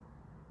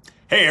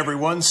Hey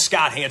everyone,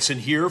 Scott Hansen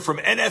here from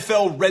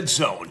NFL Red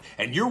Zone,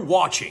 and you're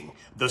watching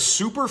the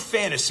Super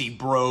Fantasy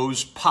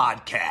Bros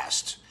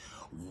podcast.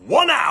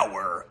 1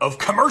 hour of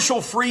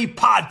commercial-free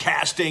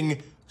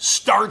podcasting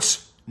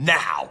starts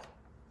now.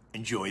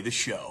 Enjoy the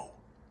show.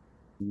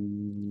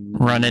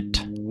 Run it.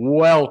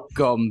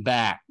 Welcome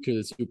back to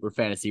the Super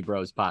Fantasy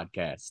Bros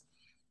podcast.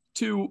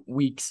 2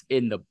 weeks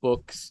in the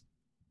books,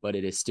 but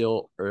it is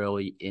still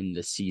early in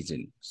the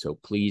season, so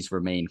please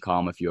remain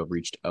calm if you have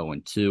reached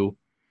 0-2.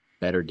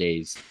 Better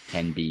days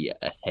can be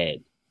ahead.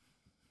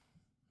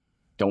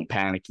 Don't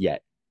panic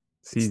yet.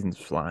 Season's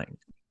flying.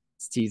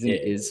 Season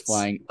is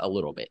flying a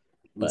little bit,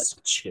 but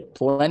chill.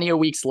 plenty of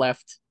weeks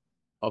left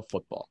of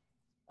football.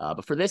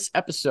 But for this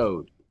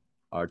episode,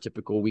 our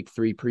typical week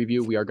 3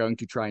 preview, we are going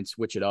to try and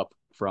switch it up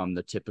from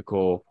the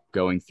typical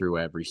going through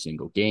every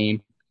single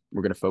game.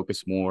 We're going to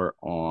focus more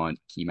on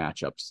key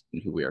matchups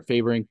and who we are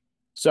favoring.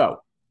 So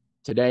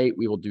today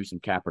we will do some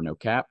cap or no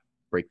cap,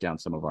 break down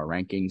some of our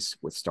rankings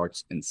with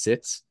starts and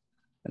sits,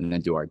 and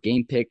then do our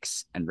game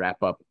picks and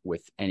wrap up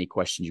with any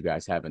questions you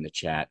guys have in the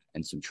chat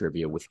and some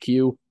trivia with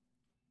Q.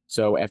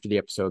 So after the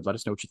episode, let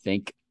us know what you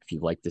think, if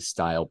you like this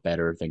style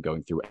better than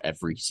going through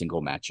every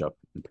single matchup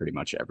and pretty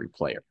much every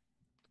player.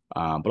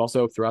 But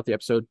also throughout the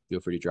episode, feel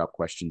free to drop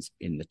questions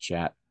in the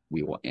chat.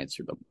 We will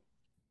answer them.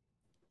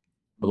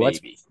 But let's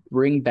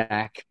bring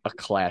back a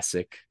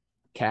classic,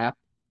 cap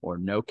or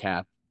no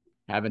cap.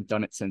 Haven't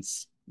done it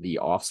since the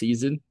off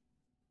season.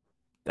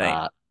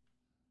 So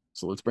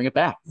let's bring it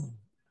back.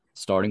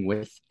 Starting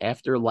with,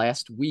 after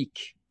last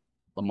week,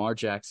 Lamar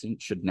Jackson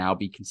should now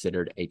be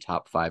considered a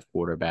top 5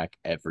 quarterback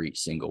every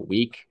single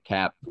week.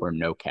 Cap or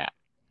no cap?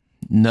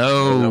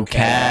 No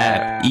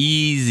cap.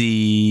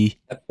 Easy.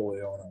 That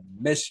boy on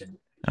a mission.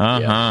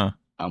 Yeah,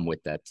 I'm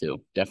with that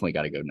too. Definitely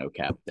got to go no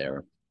cap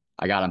there.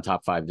 I got him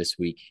top 5 this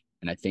week,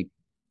 and I think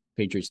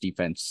Patriots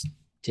defense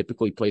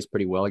typically plays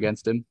pretty well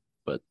against him,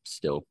 but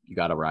still, you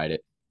got to ride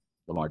it.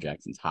 Lamar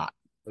Jackson's hot.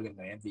 Look at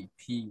the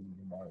MVP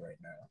Lamar right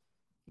now.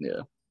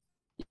 Yeah.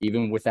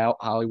 Even without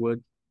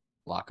Hollywood,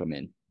 lock him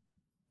in.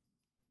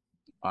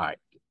 All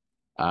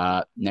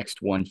right.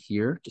 Next one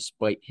here.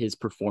 Despite his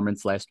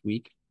performance last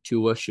week,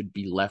 Tua should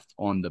be left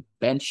on the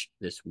bench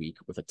this week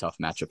with a tough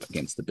matchup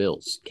against the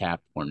Bills.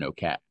 Cap or no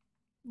cap?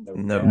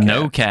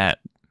 No cap.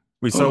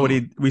 We saw what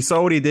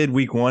he did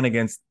week 1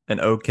 against an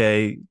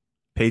okay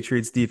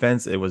Patriots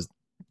defense. It was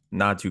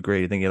not too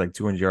great. I think he had like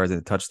 200 yards and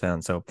a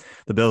touchdown. So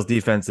the Bills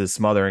defense is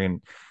smothering,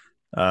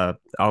 and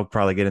I'll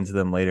probably get into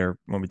them later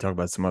when we talk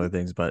about some other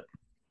things, but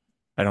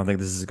I don't think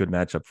this is a good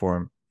matchup for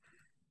him.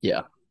 Yeah,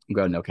 I'm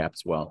going no cap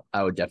as well.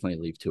 I would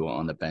definitely leave Tua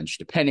on the bench,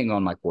 depending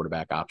on my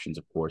quarterback options,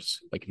 of course.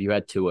 Like if you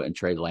had Tua and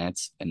Trey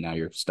Lance, and now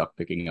you're stuck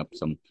picking up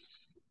some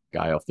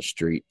guy off the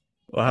street,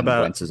 well, how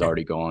about Wentz is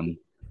already gone,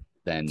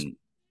 then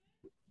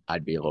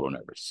I'd be a little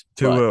nervous.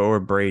 Tua or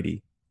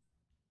Brady?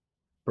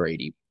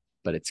 Brady,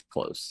 but it's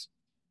close.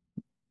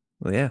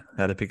 Well, yeah,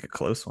 had to pick a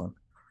close one.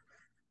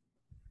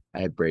 I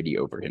had Brady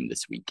over him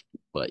this week,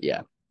 but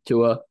yeah,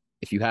 Tua.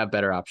 If you have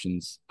better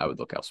options, I would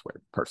look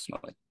elsewhere, personally.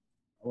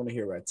 I want to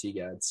hear about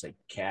T-God say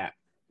cap.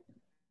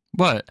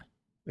 What?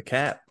 The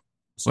cap.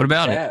 What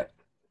about it?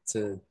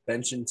 To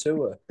benching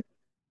Tua.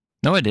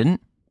 No, I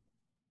didn't.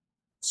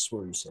 I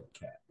swear you said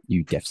cap.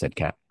 You def said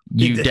cap.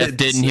 You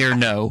didn't hear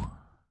no.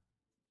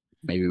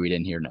 Maybe we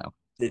didn't hear no.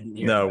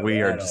 No,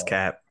 we are just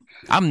cap.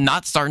 I'm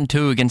not starting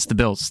 2 against the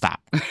Bills. Stop.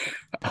 Right.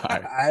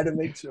 I had to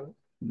make sure.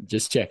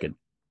 Just checking.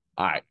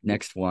 All right,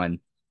 next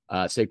one.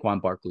 Saquon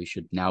Barkley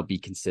should now be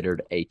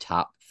considered a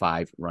top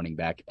 5 running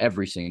back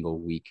every single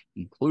week,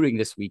 including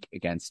this week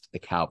against the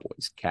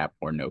Cowboys. Cap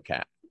or no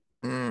cap?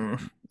 I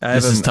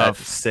have him at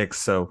 6,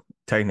 so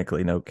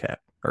technically no cap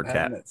or I have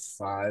cap. him at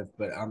 5,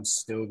 but I'm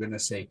still going to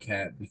say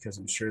cap because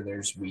I'm sure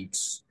there's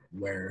weeks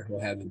where he'll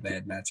have a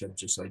bad matchup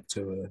just like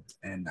Tua,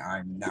 and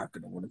I'm not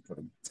going to want to put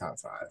him top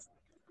 5.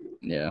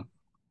 Yeah,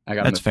 I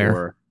got That's him at fair.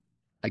 4.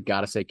 I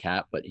got to say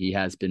cap, but he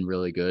has been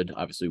really good.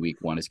 Obviously, week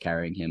 1 is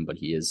carrying him, but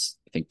he is,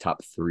 I think,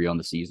 top 3 on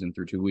the season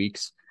through 2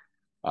 weeks.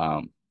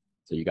 So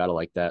you got to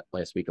like that.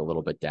 Last week, a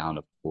little bit down,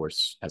 of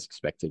course, as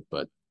expected,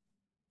 but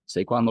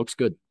Saquon looks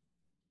good.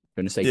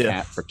 I'm going to say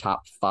cap for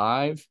top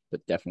 5,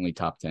 but definitely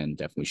top 10.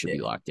 Definitely should be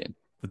locked in.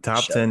 The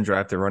top 10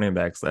 drafted running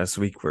backs last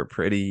week were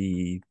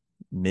pretty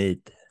mid,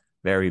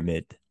 very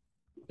mid.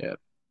 Yeah,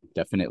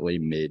 definitely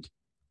mid.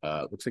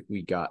 Looks like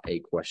we got a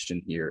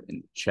question here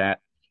in the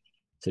chat.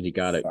 Said he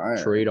got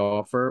a trade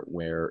offer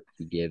where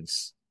he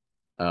gives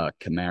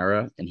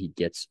Kamara and he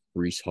gets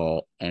Breece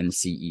Hall and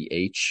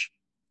CEH.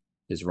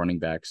 His running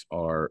backs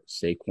are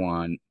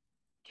Saquon,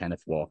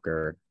 Kenneth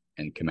Walker,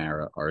 and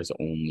Kamara are his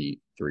only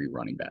 3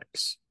 running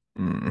backs.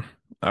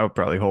 I would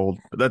probably hold,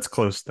 but that's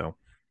close though.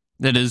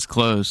 It is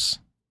close.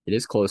 It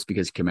is close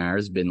because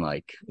Kamara's been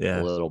like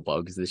a little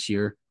bugs this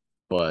year,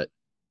 but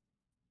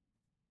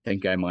I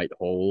think I might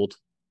hold.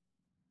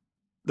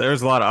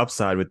 There's a lot of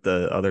upside with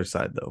the other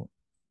side though,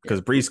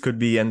 because Breece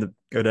could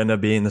end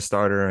up being the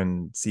starter,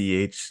 and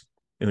CEH,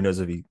 who knows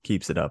if he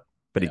keeps it up,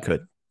 but he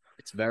could.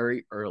 It's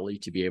very early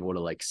to be able to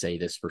like say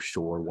this for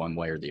sure one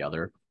way or the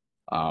other.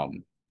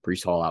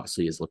 Brees Hall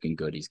obviously is looking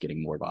good. He's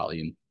getting more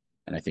volume.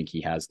 And I think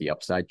he has the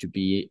upside to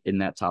be in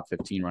that top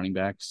 15 running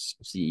backs.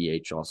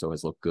 CEH also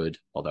has looked good,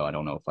 although I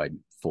don't know if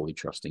I'm fully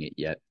trusting it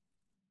yet.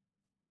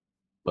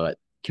 But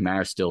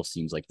Kamara still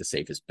seems like the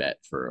safest bet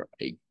for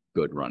a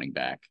good running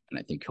back, and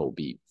I think he'll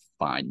be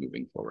fine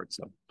moving forward.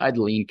 So I'd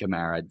lean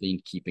Kamara. I'd lean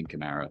keeping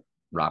Kamara,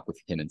 rock with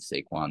him and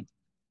Saquon.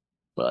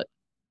 But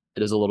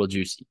it is a little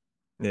juicy.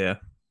 Yeah.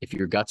 If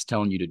your gut's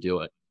telling you to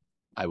do it,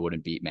 I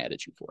wouldn't be mad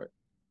at you for it.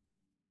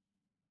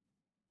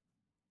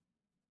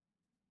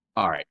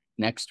 All right.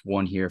 Next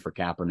one here for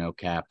cap or no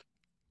cap.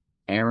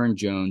 Aaron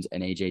Jones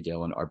and A.J.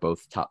 Dillon are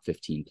both top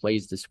 15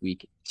 plays this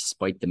week,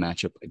 despite the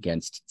matchup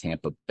against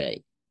Tampa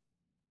Bay.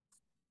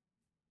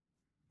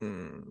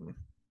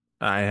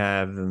 I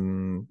have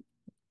no.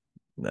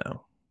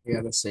 I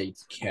gotta say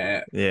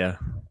cat Yeah.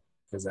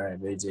 because I have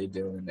AJ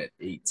Dillon at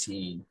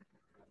 18.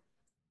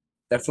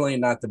 Definitely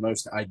not the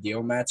most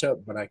ideal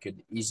matchup, but I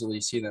could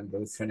easily see them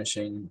both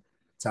finishing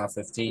top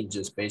 15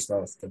 just based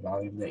off the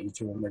volume that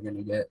each of them are going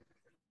to get.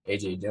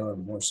 AJ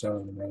Dillon more so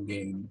in the run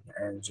game,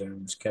 Aaron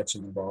Jones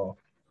catching the ball.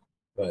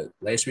 But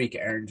last week,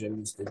 Aaron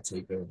Jones did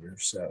take over,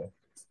 so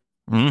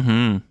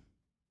Yeah,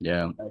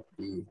 that'd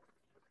be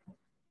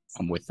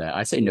I'm with that.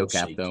 I say no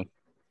cap, though.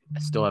 I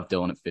still have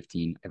Dillon at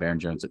 15. I have Aaron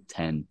Jones at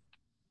 10.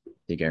 I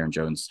think Aaron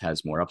Jones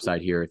has more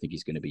upside here. I think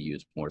he's going to be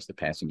used more as the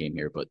passing game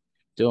here, but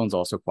Dillon's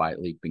also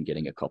quietly been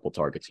getting a couple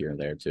targets here and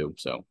there, too.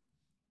 So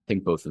I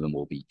think both of them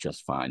will be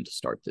just fine to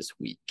start this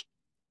week.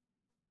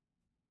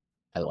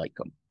 I like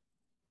them.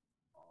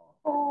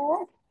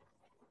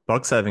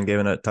 Bucks haven't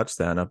given a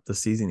touchdown up this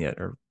season yet,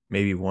 or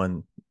maybe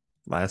one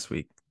last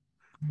week.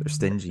 They're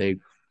stingy.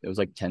 It was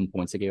like 10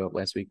 points they gave up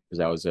last week.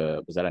 Was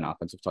that an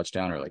offensive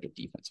touchdown or like a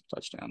defensive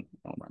touchdown?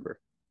 I don't remember.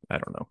 I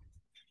don't know.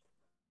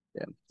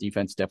 Yeah,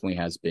 defense definitely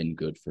has been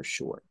good for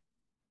sure.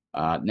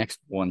 Next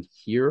one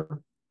here.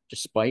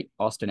 Despite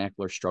Austin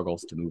Eckler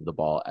struggles to move the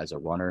ball as a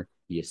runner,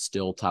 he is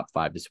still top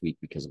 5 this week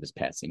because of his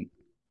pass catching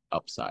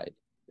upside.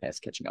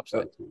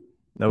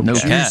 No No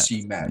cap. cap.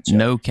 juicy matchup.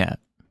 No cap.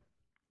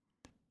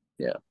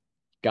 Yeah,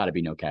 got to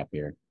be no cap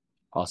here.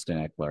 Austin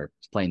Eckler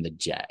is playing the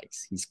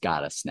Jags. He's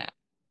got to snap.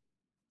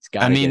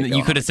 I mean,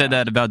 you could have said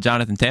that about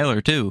Jonathan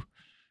Taylor, too.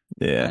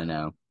 Yeah. I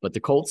know. But the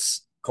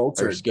Colts Colts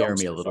scaring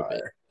me a dumpster little bit.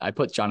 fire. I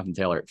put Jonathan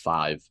Taylor at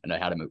 5, and I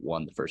had him at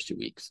 1 the first 2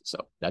 weeks. So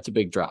that's a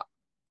big drop.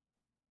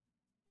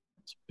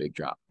 It's a big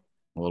drop.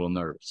 A little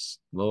nervous.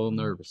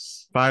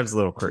 5's a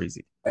little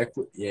crazy. Yeah,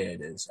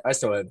 it is. I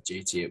still have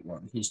JT at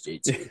 1. He's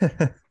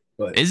JT.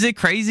 But Is it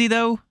crazy,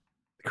 though?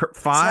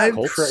 5?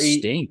 Colts Cra-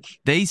 stink.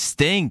 They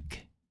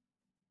stink.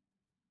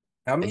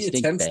 how many They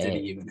stink attempts bad. did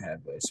he even have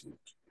last week?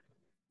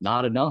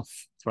 Not enough.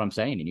 That's what I'm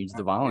saying. He needs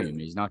the volume.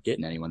 He's not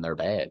getting any when they're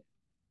bad.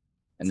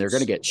 And they're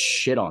going to get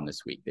shit on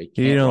this week. They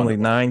He had can't only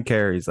run it. 9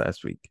 carries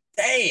last week.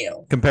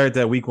 Damn. Compared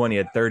to week 1, he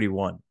had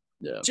 31.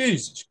 Yeah.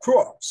 Jesus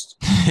Christ.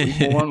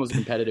 Week 1 was a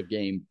competitive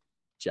game.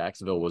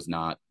 Jacksonville was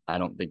not. I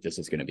don't think this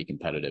is going to be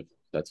competitive.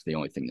 That's the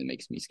only thing that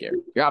makes me scared.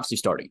 You're obviously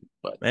starting,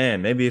 but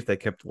Man, maybe if they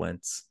kept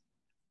Wentz.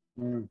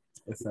 If only.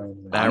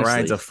 Matt Honestly,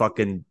 Ryan's a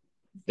fucking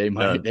they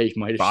might have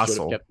should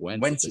fossil. have kept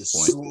Wentz, Wentz at is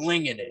this point.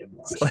 slinging it.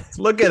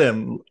 Look at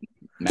him.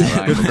 Matt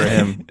Ryan Good for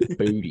him.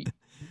 booty.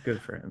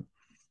 Good for him.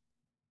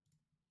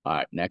 All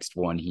right, next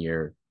one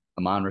here.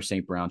 Amon-Ra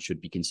St. Brown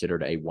should be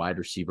considered a wide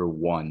receiver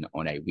 1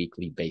 on a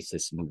weekly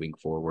basis moving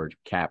forward.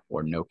 Cap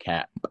or no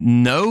cap?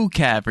 No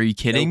cap. Are you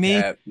kidding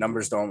me? Cap.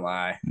 Numbers don't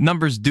lie.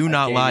 Numbers do I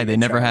not can't lie. even They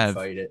never try to have.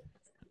 fight it.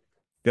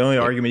 The only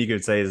argument you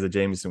could say is the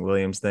Jameson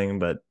Williams thing,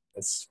 but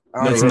It's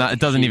That's not. It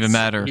doesn't even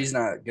matter. He's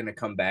not gonna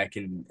come back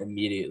and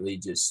immediately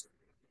just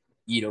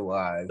eat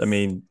alive. I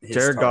mean, his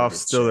Jared Goff's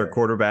target still their share.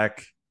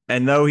 quarterback.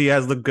 And though he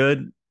has looked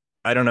good,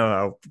 I don't know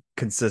how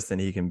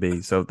consistent he can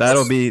be. So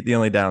that'll be the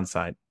only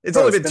downside. It's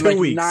Bro, only been 2 like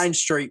weeks. 9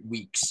 straight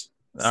weeks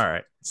All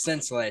right.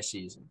 since last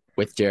season.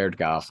 With Jared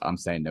Goff, I'm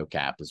saying no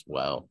cap as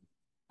well.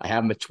 I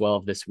have him at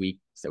 12 this week,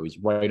 so he's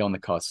right on the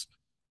cusp.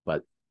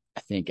 But I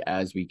think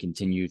as we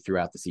continue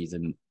throughout the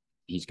season,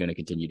 he's going to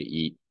continue to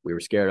eat. We were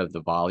scared of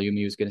the volume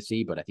he was going to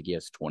see, but I think he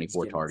has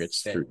 24 getting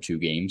targets fed. through 2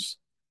 games.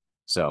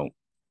 So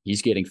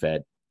he's getting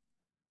fed.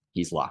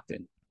 He's locked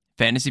in.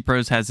 Fantasy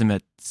Pros has him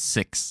at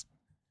 6.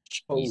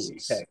 Holy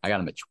Jesus. heck. I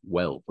got him at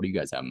 12. What do you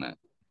guys have him at?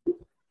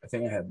 I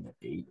think I have him at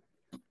 8.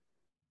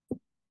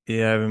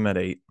 Yeah, I have him at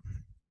 8.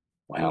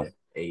 Wow. Yeah,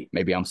 8.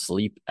 Maybe I'm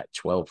asleep at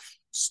 12.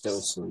 Still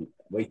asleep.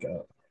 Wake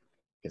up.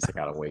 Guess I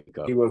got to wake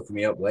up. He woke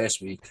me up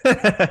last week.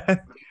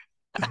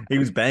 He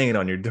was banging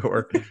on your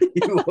door.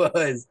 He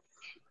was.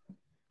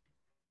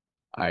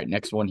 All right,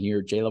 next one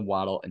here. Jalen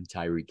Waddle and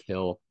Tyreek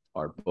Hill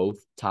are both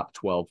top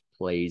 12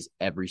 plays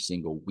every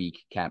single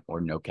week, cap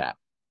or no cap.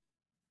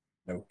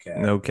 No cap.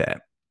 No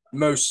cap.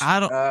 Most. I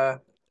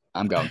don't-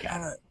 I'm going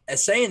cap.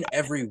 Saying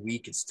every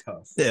week is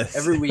tough. Yes.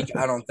 Every week,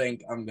 I don't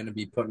think I'm going to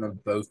be putting them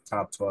both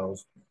top 12.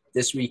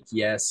 This week,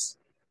 yes.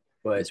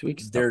 But This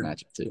week's a tough they're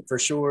matchup, too. for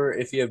sure,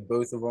 if you have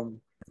both of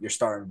them, you're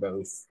starting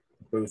both.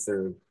 Both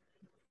are,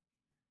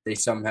 they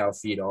somehow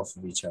feed off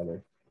of each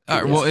other. All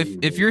right, Yes, well, you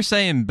if do. you're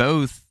saying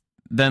both,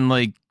 then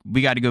like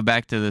we got to go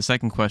back to the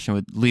second question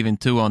with leaving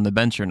Tua on the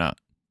bench or not.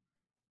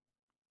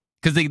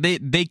 Because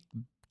they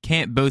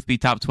can't both be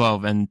top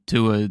 12 and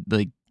Tua,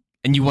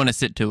 and you want to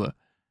sit Tua.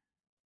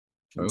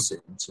 I'm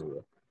sitting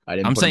Tua.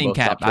 I'm saying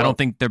cap. I don't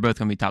think they're both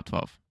going to be top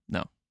 12.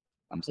 No.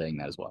 I'm saying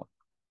that as well.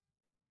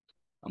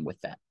 I'm with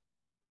that.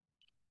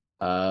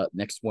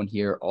 Next one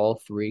here.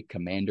 All three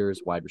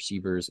Commanders wide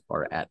receivers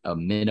are at a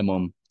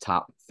minimum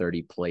top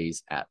 30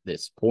 plays at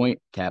this point.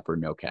 Cap or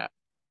no cap?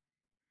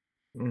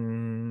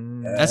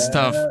 That's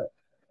tough.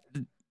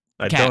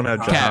 I don't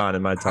have Jahan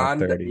in my top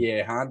 30.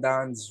 Yeah,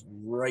 Hondon's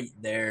right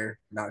there.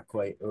 Not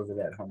quite over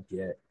that hump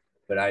yet.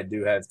 But I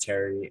do have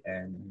Terry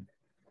and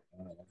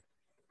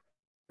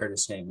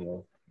Curtis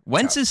Samuel.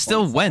 Wentz is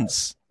still 25.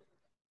 Wentz.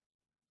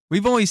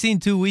 We've only seen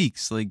 2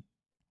 weeks.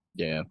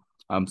 Yeah.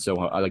 So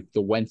like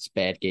the Wentz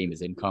bad game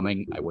is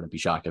incoming. I wouldn't be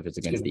shocked if it's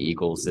against the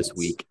Eagles this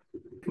week.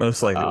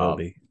 Most likely will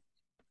be.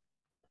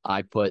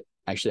 I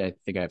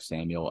think I have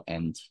Samuel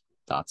and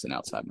Dotson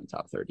outside my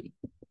top 30,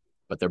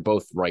 but they're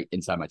both right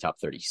inside my top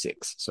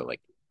 36. So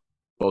like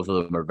both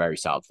of them are very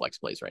solid flex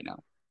plays right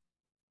now.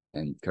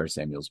 And Curtis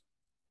Samuel's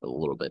a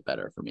little bit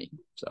better for me.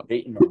 So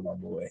hating on my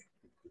boy.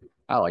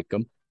 I like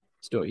him.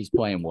 Still, he's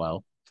playing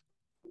well.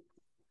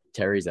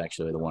 Terry's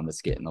actually the one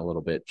that's getting a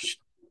little bit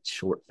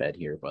short fed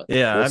here, but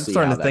yeah, I'm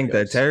starting to think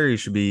that Terry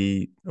should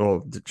be,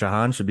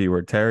 Jahan should be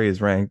where Terry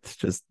is ranked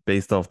just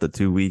based off the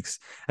 2 weeks.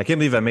 I can't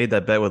believe I made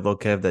that bet with Lil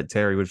Kev that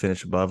Terry would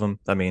finish above him.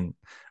 I mean,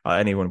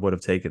 anyone would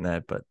have taken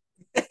that, but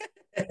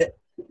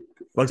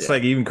looks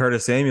like even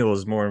Curtis Samuel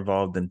is more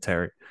involved than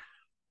Terry.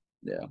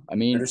 Yeah, I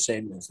mean, Curtis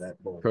Samuel's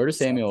that boy. Curtis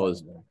Samuel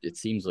is. It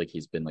seems like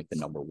he's been like the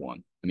number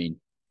one. I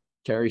mean,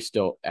 Terry's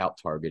still out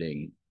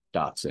targeting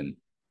Dotson,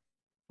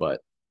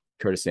 but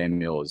Curtis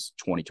Samuel is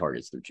 20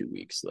 targets through 2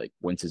 weeks. Like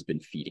Wentz has been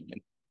feeding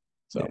him.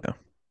 So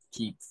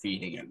keep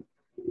feeding him.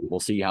 We'll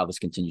see how this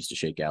continues to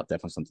shake out.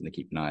 Definitely something to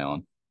keep an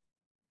eye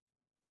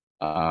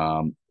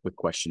on. Quick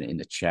question in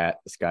the chat.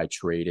 This guy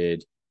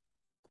traded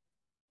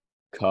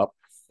Kupp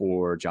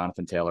for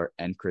Jonathan Taylor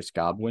and Chris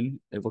Godwin,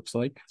 it looks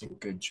like. It's a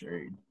good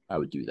trade. I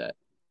would do that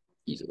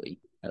easily.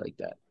 I like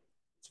that.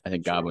 I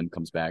think Godwin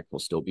comes back. Will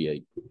still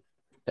be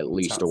at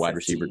least top a wide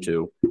 15. Receiver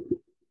too.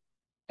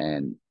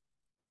 And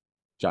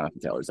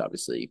Jonathan Taylor's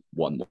obviously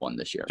 1-1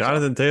 this year.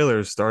 Jonathan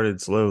Taylor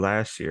started slow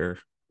last year.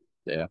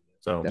 Yeah.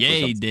 So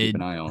he did. Keep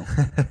an eye on.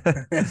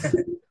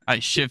 I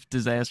shift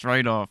his ass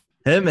right off.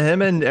 Him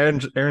and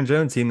Aaron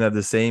Jones seem to have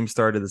the same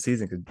start of the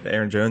season because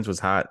Aaron Jones was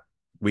hot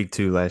week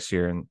 2 last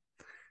year and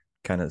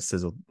kind of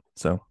sizzled.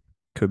 So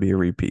could be a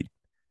repeat.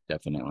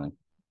 Definitely.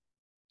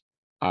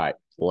 All right.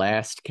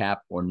 Last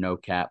cap or no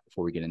cap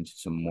before we get into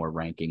some more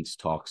rankings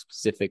talk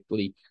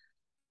specifically.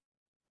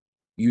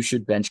 You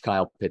should bench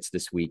Kyle Pitts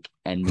this week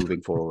and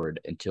moving forward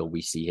until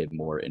we see him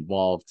more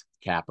involved.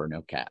 Cap or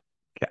no cap?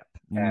 Cap.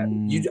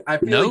 I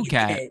feel no like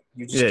cap.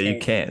 You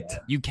can't.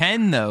 You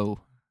can though.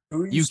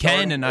 You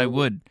can, and I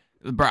would.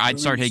 Bro, I'd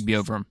start Higbee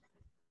over him.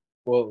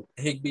 Well,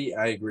 Higbee,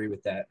 I agree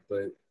with that,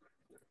 but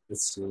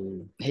let's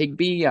see.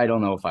 Higbee, I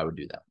don't know if I would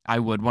do that. I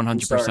would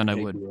 100%. I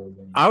would.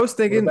 I was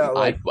thinking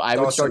I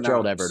would start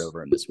Gerald Everett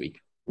over him this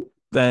week.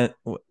 Then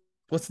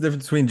what's the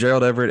difference between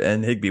Gerald Everett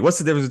and Higbee? What's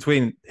the difference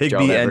between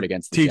Higbee and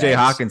TJ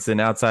Hawkinson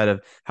outside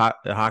of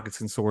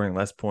Hawkinson scoring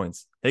less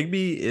points?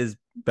 Higbee is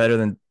better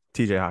than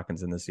TJ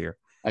Hawkinson this year.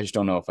 I just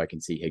don't know if I can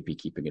see Higbee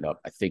keeping it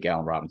up. I think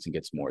Allen Robinson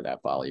gets more of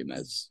that volume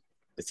as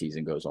the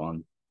season goes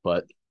on,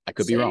 but I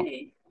could be wrong.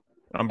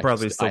 I'm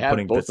probably still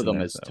putting both Pitts of them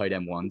there, as tight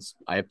end ones.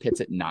 I have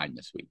Pitts at 9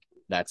 this week.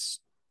 That's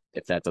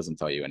if that doesn't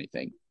tell you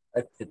anything. I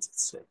have Pitts at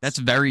 6. That's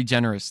very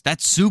generous.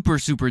 That's super,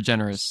 super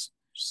generous.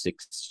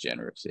 6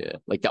 generous, yeah.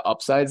 Like the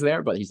upside's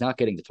there, but he's not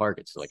getting the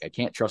targets. So like I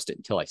can't trust it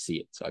until I see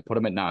it. So I put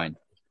him at 9.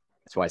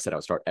 That's why I said I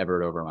would start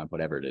Everett over him. I put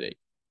Everett at 8.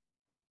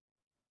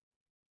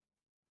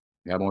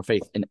 I got more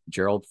faith in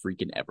Gerald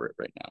freaking Everett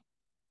right now.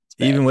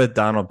 Even with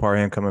Donald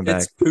Parham coming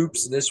back.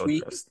 Poops this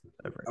week.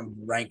 I'm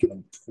ranking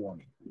him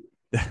 20.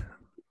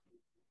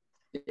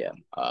 Yeah.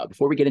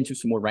 Before we get into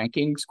some more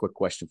rankings, quick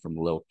question from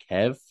Lil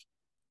Kev.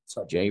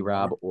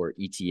 J-Rob or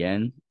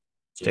ETN?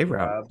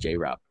 J-Rob.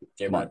 J-Rob.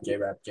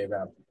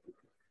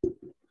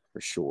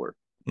 For sure.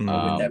 With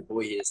that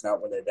boy, he is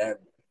not one of them.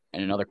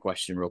 And another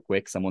question real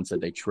quick. Someone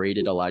said they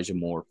traded Elijah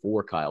Moore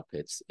for Kyle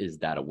Pitts. Is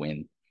that a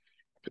win?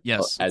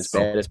 Yes. As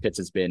bad as Pitts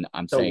has been,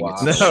 I'm saying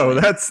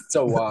it's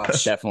a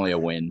wash. Definitely a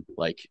win.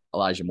 Like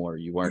Elijah Moore,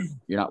 you're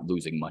not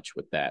losing much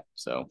with that.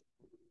 So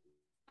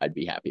I'd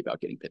be happy about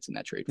getting Pitts in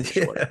that trade for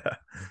sure. Yeah.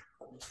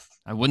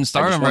 I wouldn't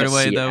start him right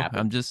away though.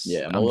 I'm just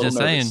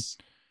saying.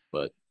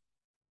 But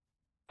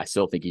I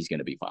still think he's going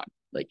to be fine.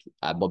 Like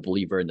I'm a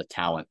believer in the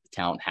talent. The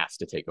talent has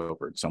to take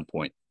over at some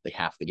point. They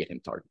have to get him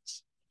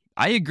targets.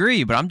 I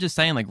agree, but I'm just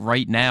saying, like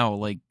right now,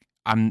 like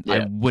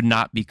I would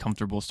not be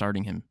comfortable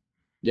starting him.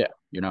 Yeah,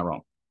 you're not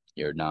wrong.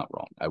 You're not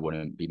wrong. I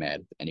wouldn't be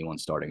mad if anyone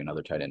starting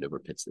another tight end over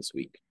Pitts this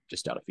week,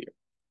 just out of fear.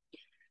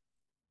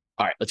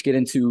 All right, let's get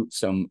into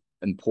some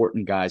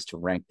important guys to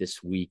rank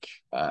this week.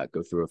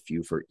 Go through a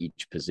few for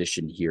each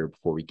position here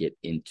before we get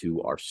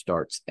into our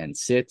starts and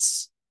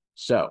sits.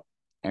 So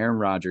Aaron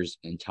Rodgers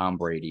and Tom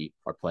Brady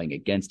are playing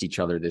against each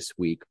other this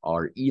week,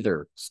 are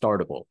either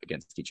startable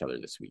against each other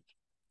this week.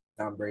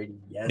 Tom Brady,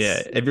 yes.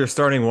 Yeah, if you're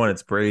starting one,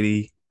 it's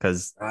Brady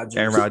because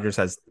Aaron Rodgers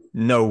has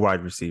no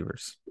wide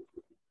receivers.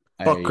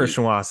 Fuck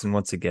Christian Watson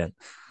once again.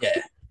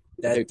 Yeah,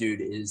 that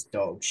dude is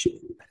dog shit.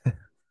 I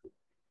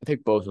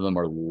think both of them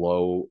are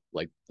low,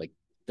 like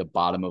the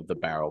bottom of the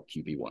barrel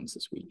QB1s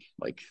this week,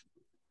 like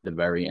the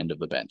very end of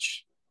the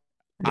bench.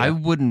 I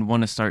wouldn't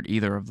want to start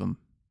either of them.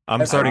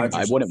 I'm starting.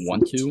 I wouldn't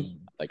want to.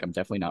 Like, I'm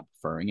definitely not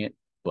preferring it,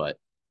 but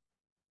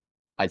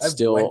I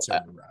still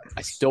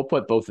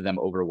put both of them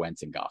over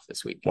Wentz and Goff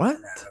this week. What?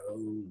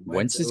 No,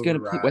 Wentz is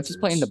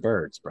playing the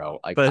Birds, bro.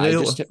 Like, But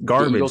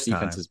garbage the Eagles time.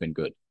 defense has been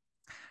good.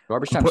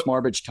 Garbage time,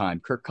 garbage time.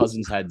 Kirk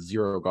Cousins had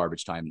 0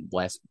 garbage time the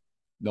last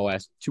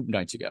 2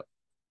 nights ago.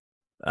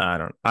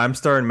 I'm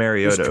starting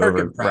Mariota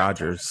over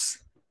Rodgers.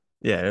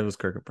 Yeah, it was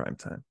Kirk in prime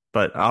time.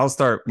 But I'll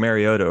start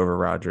Mariota over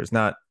Rodgers,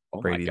 not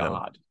Brady. Oh my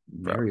God.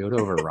 Mariota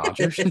over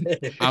Rodgers?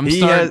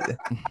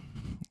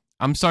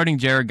 I'm starting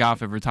Jared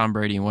Goff over Tom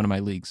Brady in one of my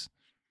leagues.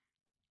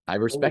 I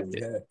respect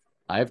it.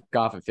 I have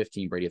Goff at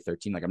 15, Brady at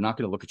 13. Like, I'm not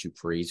going to look at you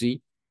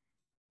crazy,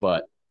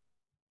 but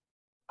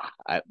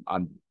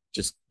I'm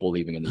just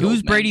believing in the Who's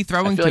old man. Brady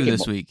throwing to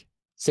this week?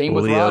 Same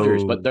with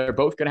Rodgers, but they're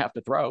both going to have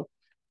to throw.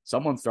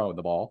 Someone's throwing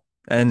the ball.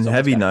 And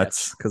Heavy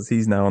Nuts, because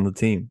he's now on the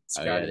team.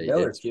 Scotty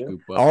Miller, too.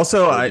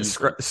 Also, I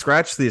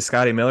scratched the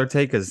Scotty Miller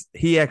take because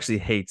he actually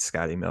hates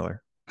Scotty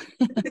Miller.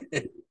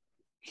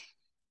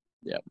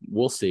 Yeah,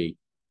 we'll see.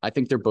 I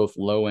think they're both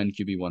low-end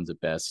QB1s at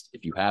best.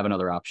 If you have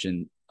another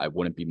option, I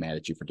wouldn't be mad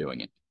at you for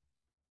doing it.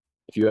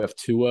 If you have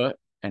Tua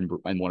and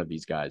one of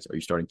these guys, are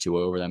you starting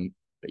Tua over them,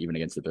 even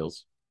against the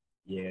Bills?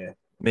 Yeah.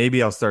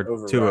 Maybe I'll start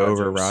Tua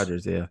over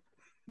Rodgers, yeah.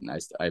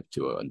 Nice. I have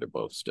Tua under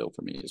both still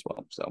for me as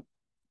well, so.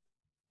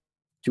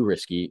 Too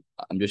risky.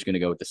 I'm just going to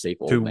go with the safe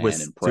old man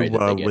and pray that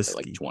they get to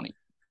like 20.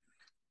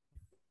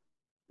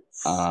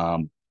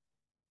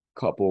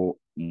 Couple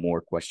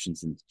more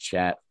questions in the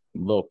chat.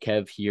 Lil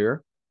Kev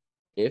here.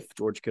 If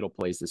George Kittle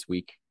plays this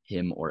week,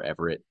 him or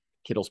Everett,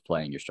 Kittle's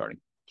playing, you're starting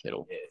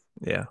Kittle.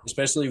 Yeah.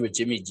 Especially with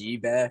Jimmy G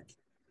back.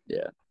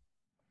 Yeah.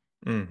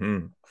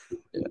 Mm-hmm.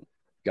 Yeah.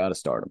 Got to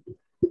start him.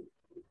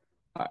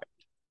 All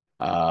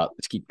right.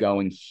 Let's keep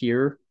going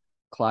here.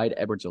 Clyde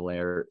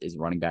Edwards-Helaire is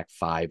running back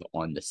 5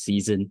 on the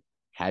season.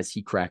 Has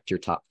he cracked your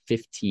top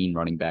 15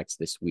 running backs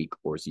this week,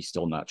 or is he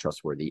still not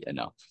trustworthy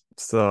enough?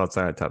 Still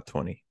outside top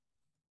 20.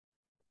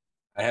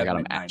 I got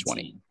him at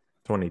 20.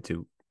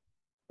 22.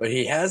 But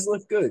he has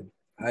looked good.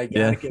 I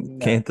gotta give him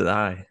that. Can't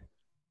deny.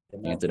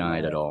 Can't deny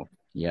it at all.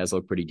 He has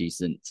looked pretty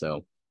decent.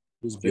 So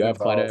if you been have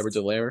Clyde involved.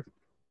 Edwards-Helaire,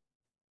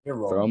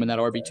 throw him in that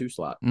RB2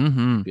 slot.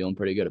 Mm-hmm. Feeling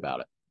pretty good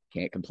about it.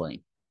 Can't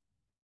complain.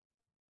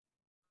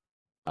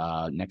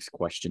 Next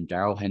question,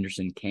 Darrell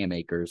Henderson, Cam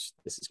Akers.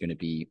 This is going to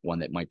be one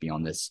that might be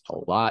on this a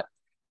lot.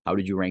 How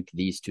did you rank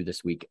these two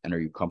this week, and are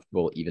you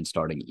comfortable even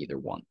starting either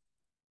one?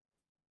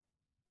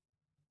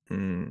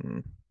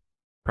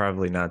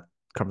 Probably not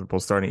comfortable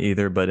starting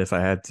either, but if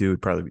I had to,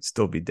 it'd probably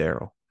still be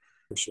Darrell.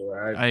 For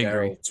sure. I have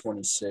Darrell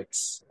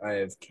 26. I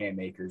have Cam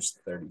Akers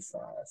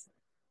 35.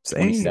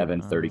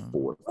 27,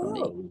 34 for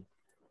me.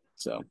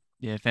 So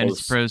yeah,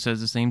 Fantasy Pro says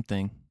the same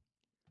thing.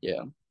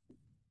 Yeah.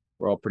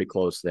 We're all pretty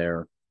close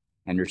there.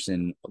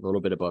 Henderson a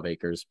little bit above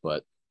Akers,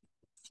 but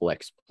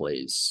flex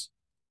plays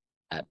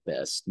at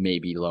best.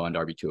 Maybe low end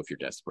RB2 if you're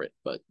desperate.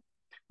 But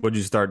would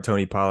you start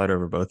Tony Pollard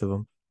over both of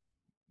them?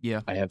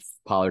 Yeah. I have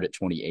Pollard at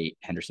 28,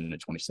 Henderson at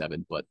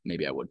 27, but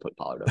maybe I would put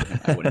Pollard over him.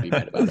 I wouldn't be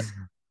mad about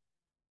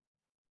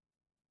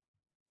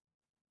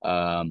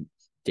it.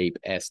 Dave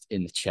asked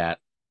in the chat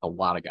a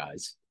lot of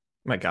guys.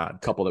 My God. A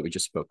couple that we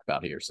just spoke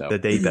about here. So the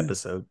Dave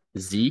episode.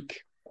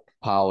 Zeke,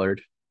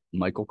 Pollard,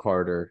 Michael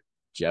Carter,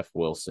 Jeff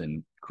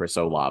Wilson, Chris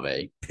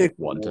Olave, pick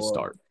one to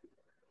start.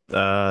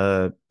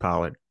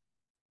 Pollard.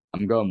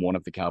 I'm going one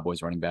of the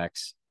Cowboys running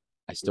backs.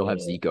 I still have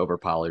Zeke over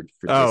Pollard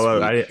for this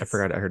week. I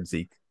forgot I heard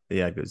Zeke.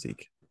 Yeah, I'd go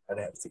Zeke. I'd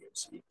have to go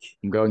Zeke.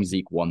 I'm going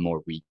Zeke one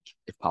more week.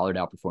 If Pollard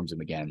outperforms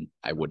him again,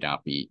 I would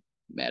not be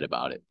mad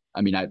about it. I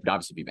mean, I would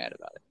obviously be mad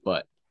about it,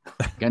 but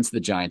against the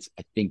Giants,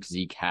 I think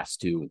Zeke has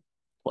to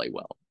play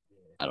well.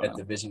 I don't know.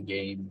 Division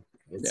game.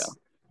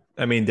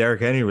 I mean,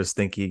 Derrick Henry was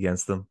stinky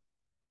against them.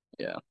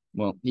 Yeah.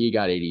 Well, he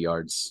got 80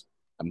 yards.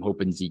 I'm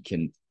hoping Zeke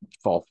can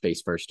fall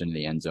face first into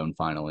the end zone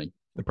finally.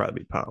 It'd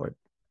probably be Pollard.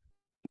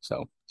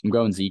 So I'm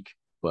going Zeke,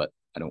 but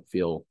I don't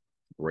feel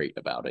great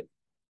about it.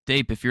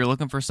 Dave, if you're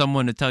looking for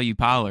someone to tell you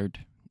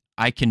Pollard,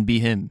 I can be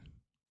him.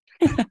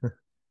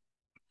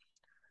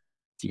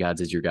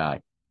 T-Gods is your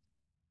guy.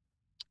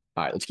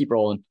 All right, let's keep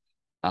rolling.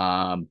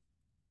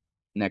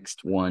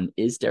 Next one,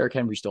 is Derrick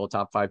Henry still a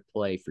top 5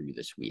 play for you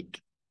this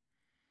week?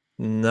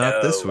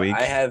 Not this week.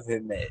 I have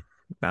him at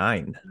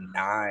 9.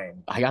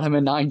 I got him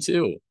at 9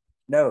 too.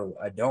 No,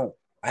 I don't.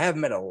 I have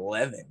him at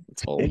 11.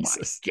 Oh my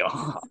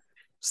God.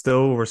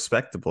 Still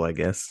respectable, I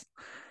guess.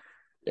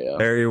 Yeah.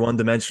 Very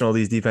one-dimensional.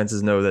 These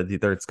defenses know that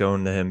it's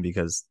going to him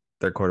because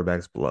their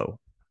quarterback's below.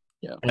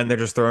 And they're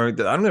just throwing.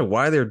 I don't know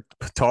why they're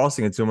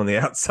tossing it to him on the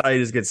outside. He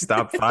just gets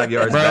stopped 5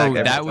 yards back. Bro,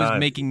 every that was time.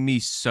 making me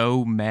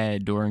so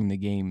mad during the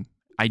game.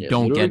 I Yeah,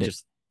 don't literally get it.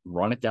 Just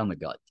run it down the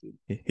gut,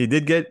 dude. He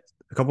did get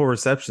a couple of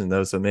receptions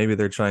though, so maybe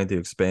they're trying to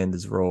expand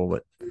his role,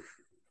 but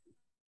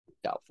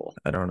Doubtful.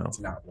 I don't know. It's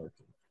not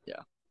working.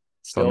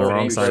 On the wrong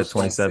maybe side of just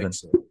 27.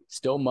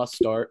 Still must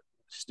start.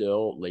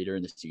 Still later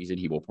in the season,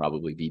 he will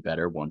probably be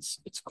better once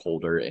it's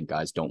colder and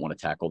guys don't want to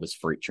tackle this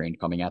freight train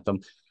coming at them.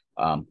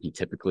 He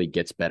typically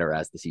gets better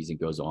as the season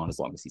goes on, as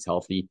long as he's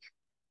healthy.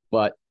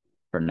 But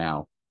for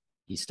now,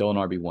 he's still an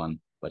RB1,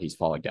 but he's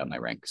falling down my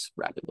ranks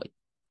rapidly.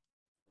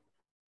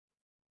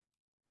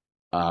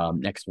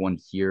 Next one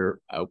here.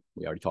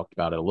 We already talked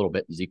about it a little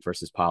bit. Zeke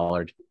versus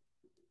Pollard.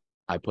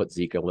 I put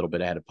Zeke a little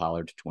bit ahead of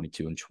Pollard,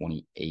 22 and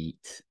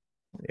 28.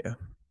 Yeah.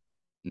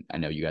 I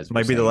know you guys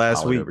Might be the last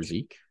Pollard week. over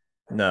Zeke.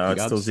 No,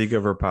 it's still Jacobs? Zeke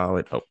over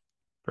Pollard. Oh,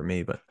 for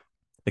me, but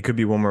it could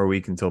be one more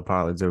week until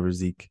Pollard's over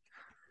Zeke.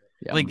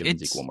 Yeah, Like, I'm giving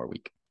it's- Zeke one more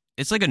week.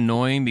 It's like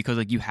annoying because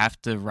like you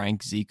have to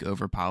rank Zeke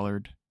over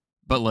Pollard,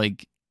 but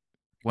like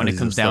when it He's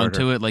a comes down starter.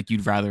 to it, like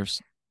you'd rather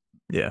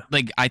Yeah,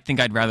 like I think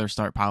I'd rather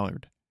start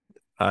Pollard.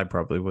 I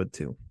probably would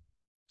too.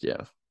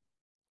 Yeah.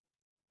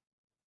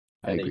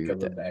 I agree Headache with of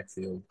the that.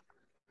 backfield.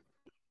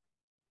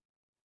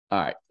 All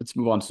right, let's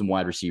move on to some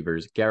wide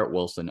receivers. Garrett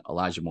Wilson,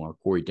 Elijah Moore,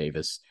 Corey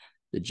Davis.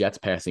 The Jets'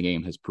 passing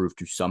game has proved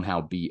to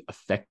somehow be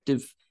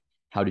effective.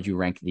 How did you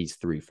rank these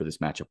three for this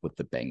matchup with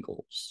the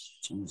Bengals?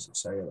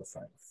 Jesus, I gotta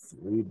find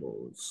 3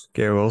 bulls.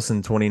 Garrett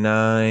Wilson,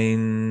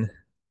 29.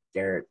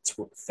 Garrett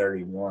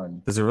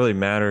 31. Does it really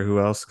matter who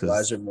else? Because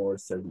Elijah Moore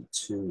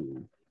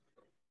 32.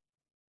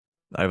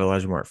 I have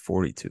Elijah Moore at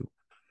 42.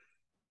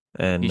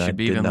 And He I should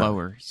be did even not-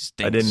 lower. He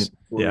stinks. I didn't.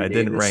 Corey I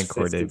didn't Davis, rank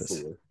Corey Davis.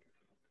 54.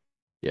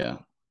 Yeah,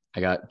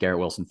 I got Garrett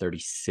Wilson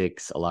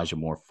 36, Elijah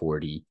Moore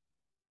 40,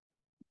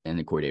 and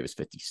then Corey Davis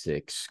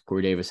 56.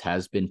 Corey Davis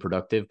has been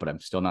productive, but I'm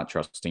still not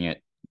trusting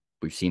it.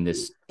 We've seen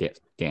this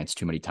dance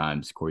too many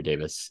times. Corey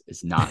Davis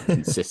is not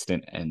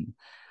consistent, and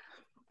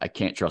I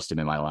can't trust him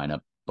in my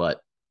lineup.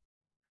 But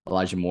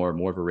Elijah Moore,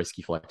 more of a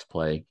risky flex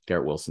play.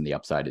 Garrett Wilson, the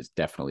upside is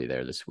definitely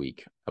there this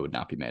week. I would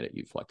not be mad at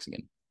you flexing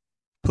him.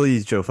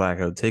 Please, Joe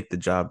Flacco, take the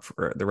job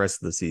for the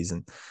rest of the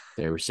season.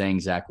 They were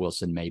saying Zach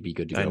Wilson may be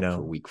good to I go know.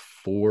 for week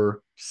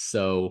 4.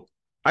 So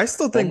I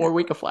still one think more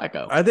week of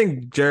Flacco. I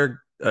think Garrett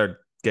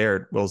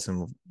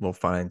Wilson will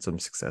find some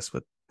success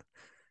with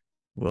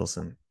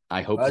Wilson.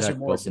 I hope Elijah Zach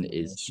Moore Wilson did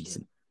is last year.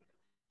 decent.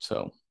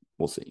 So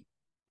we'll see.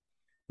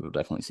 We'll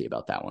definitely see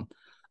about that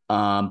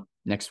one.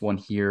 Next one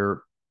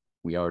here.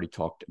 We already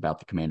talked about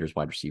the Commanders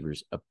wide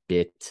receivers a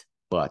bit,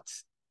 but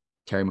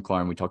Terry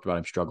McLaurin, we talked about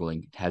him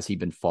struggling. Has he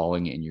been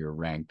falling in your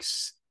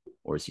ranks,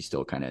 or is he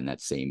still kind of in that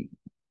same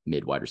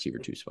mid wide receiver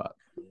 2 spot?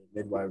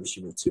 Mid wide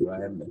receiver 2. I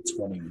am at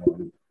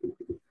 21.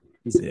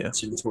 He's Yeah.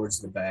 inching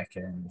towards the back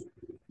end.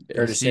 Yes,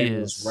 Curtis he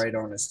Samuel's is. right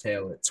on his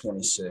tail at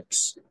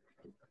 26.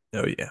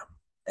 Oh yeah.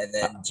 And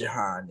then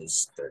Jahan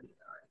is 39.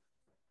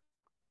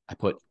 I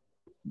put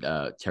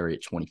Terry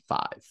at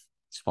 25.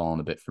 It's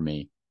fallen a bit for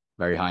me.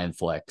 Very high in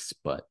flex,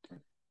 but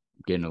I'm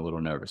getting a little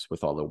nervous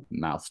with all the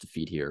mouths to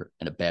feed here.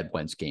 And a bad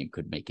Wentz game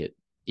could make it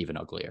even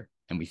uglier.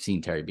 And we've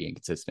seen Terry being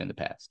consistent in the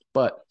past,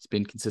 but it's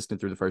been consistent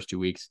through the first 2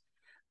 weeks.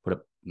 Put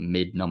up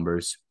mid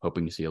numbers,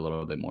 hoping to see a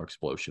little bit more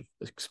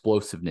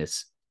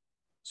explosiveness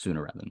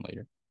sooner rather than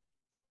later.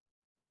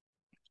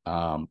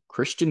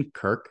 Christian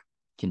Kirk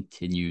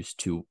continues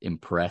to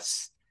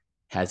impress.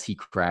 Has he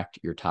cracked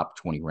your top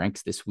 20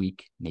 ranks this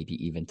week? Maybe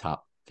even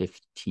top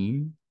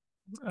 15?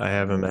 I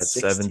have him at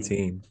 16.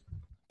 17.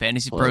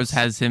 Fantasy Close. Pros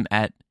has him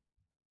at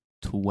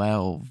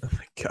 12. Oh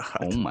my god.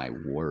 Oh my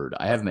word.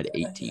 I have him at What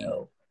the 18.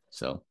 hell?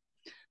 So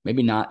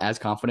maybe not as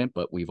confident,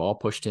 but we've all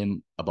pushed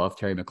him above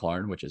Terry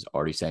McLaurin, which is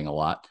already saying a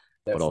lot.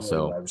 Definitely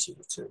also- wide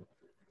receiver 2.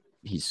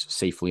 He's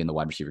safely in the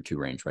wide receiver 2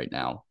 range right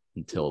now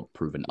until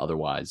proven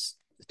otherwise.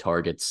 The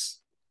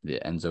targets,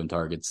 the end zone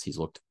targets, he's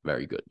looked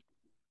very good.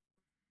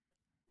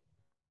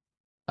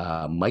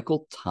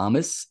 Michael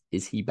Thomas,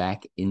 is he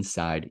back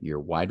inside your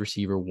wide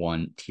receiver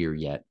 1 tier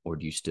yet, or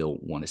do you still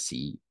want to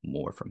see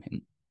more from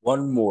him?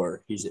 One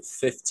more. He's at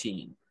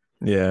 15.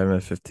 Yeah, I'm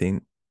at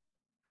 15.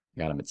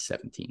 Got him at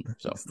 17.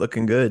 So It's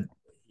looking good.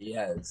 He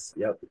has.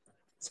 Yep.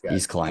 Got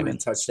He's climbing.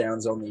 3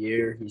 touchdowns on the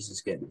year. He's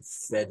just getting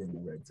fed in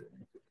the red zone.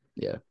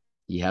 yeah,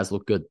 he has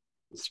looked good.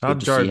 It's How'd good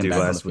to see Jar him do back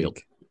on last the field.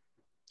 week?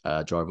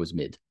 Jarv was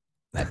mid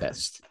at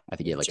best. I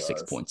think he had like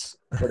 6 Jarv. points.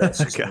 What else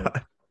is new?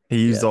 God.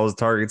 He used Yeah. all his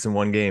targets in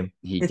one game.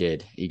 He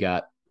did. He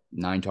got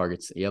 9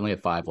 targets. He only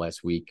had 5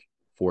 last week,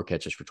 4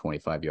 catches for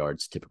 25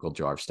 yards. Typical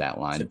Jarv stat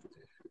line.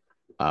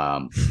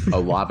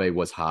 Olave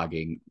was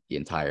hogging the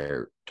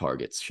entire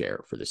targets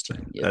share for this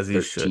team. He had As he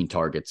 13 should.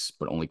 targets,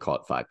 but only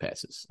caught 5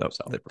 passes. Nope,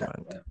 So never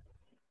mind.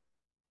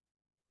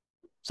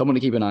 someone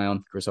to keep an eye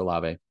on, Chris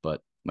Olave,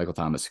 but Michael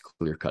Thomas,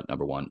 clear cut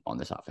number 1 on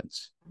this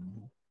offense.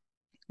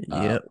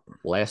 Yep.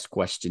 Last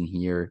question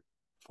here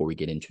before we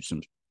get into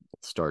some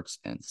starts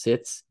and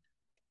sits.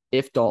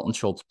 If Dalton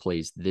Schultz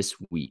plays this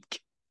week,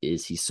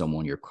 is he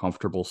someone you're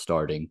comfortable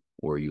starting,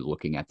 or are you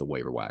looking at the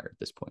waiver wire at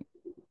this point?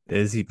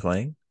 Is he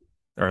playing?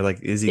 Or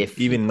like, is he If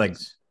he even like?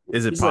 plays.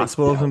 Is it He's, like,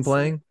 possible of him doubtful.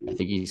 playing? I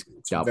think he's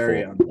It's doubtful.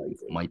 very unlikely.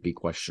 Might be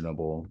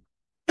questionable.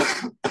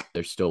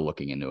 They're still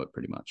looking into it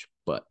pretty much.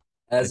 But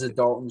As a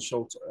Dalton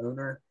Schultz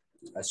owner,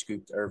 I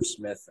scooped Irv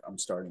Smith. I'm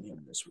starting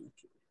him this week.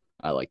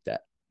 I like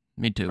that.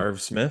 Me too. Irv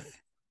Smith,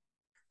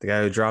 the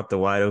guy who dropped the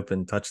wide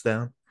open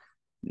touchdown.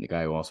 The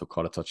guy who also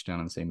caught a touchdown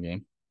in the same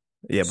game.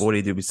 Yeah, but what do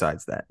you do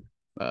besides that?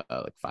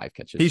 Like 5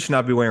 catches. He should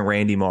not be wearing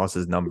Randy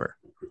Moss's number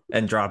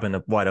and dropping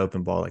a wide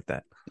open ball like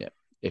that. Yeah.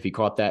 If he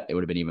caught that, it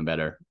would have been even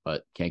better,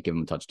 but can't give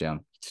him a touchdown.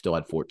 He still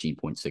had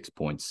 14.6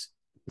 points.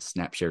 The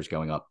snap share's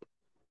going up.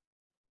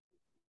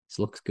 This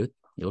looks good.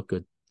 You look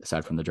good,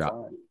 aside from the drop.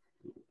 Fine.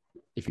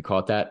 If you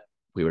caught that,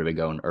 we would have been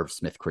going Irv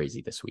Smith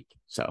crazy this week.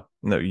 So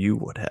No, you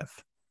would have.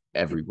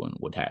 everyone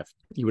would have.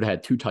 He would have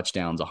had 2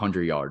 touchdowns,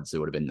 100 yards. It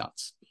would have been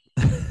nuts.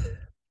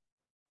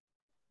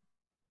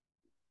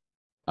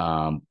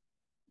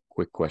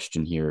 Quick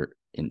question here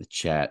in the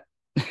chat.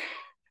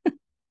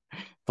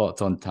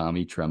 Thoughts on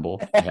Tommy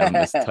Tremble? I have him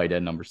as tight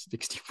end number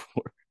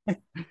 64. I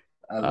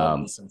love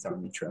me some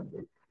Tommy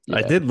Tremble. Yeah.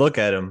 I did look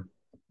at him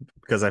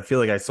because I feel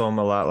like I saw him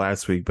a lot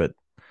last week, but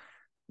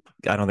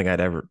I don't think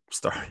I'd ever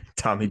start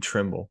Tommy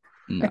Tremble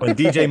No. when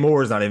DJ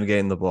Moore is not even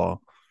getting the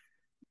ball.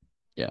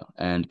 Yeah.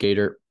 And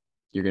Gator,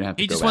 you're gonna have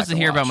to. He go just back wants to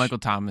and hear about watch. Michael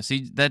Thomas. He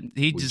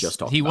just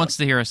talked he about wants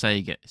to hear us say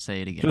it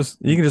again.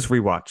 You can just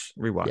rewatch.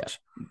 Yeah.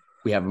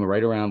 We have him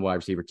right around wide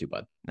receiver 2,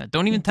 bud. No,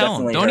 don't even tell him.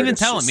 Definitely Don't heard even us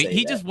tell him. just He, say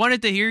he that. just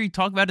wanted to hear you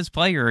talk about his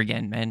player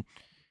again, man.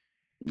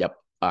 Yep.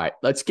 All right.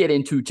 Let's get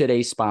into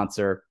today's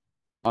sponsor,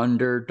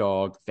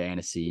 Underdog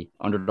Fantasy.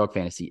 Underdog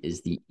Fantasy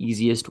is the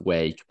easiest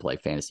way to play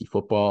fantasy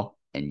football,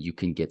 and you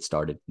can get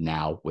started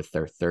now with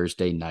their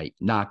Thursday night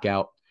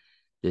knockout.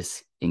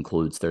 This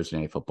includes Thursday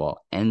night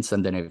football and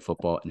Sunday night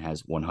football and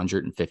has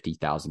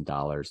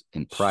 $150,000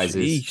 in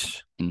prizes,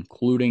 Sheesh.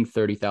 including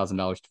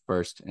 $30,000 to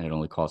first, and it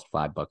only costs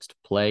 $5 to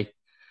play.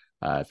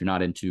 If you're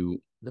not into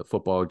the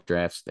football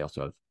drafts, they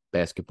also have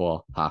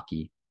basketball,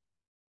 hockey,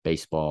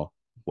 baseball,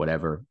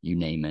 whatever, you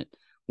name it.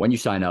 When you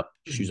sign up,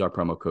 just use our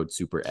promo code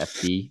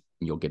SUPERFB,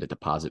 and you'll get a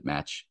deposit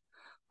match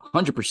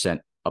 100%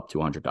 up to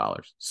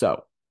 $100.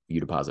 So if you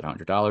deposit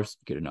 $100,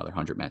 get another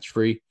 $100 match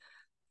free.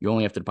 You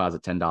only have to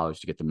deposit $10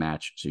 to get the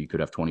match, so you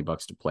could have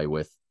 $20 to play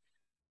with.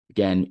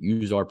 Again,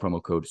 use our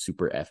promo code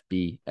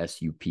SUPERFB,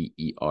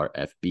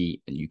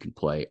 SUPERFB, and you can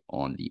play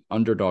on the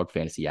Underdog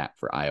Fantasy app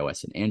for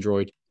iOS and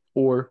Android,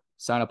 or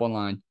sign up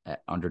online at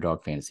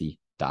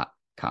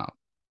underdogfantasy.com.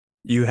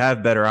 You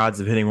have better odds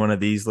of hitting one of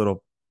these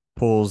little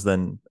pulls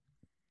than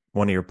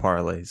one of your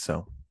parlays.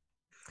 So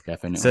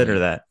Definitely consider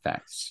that.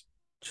 facts.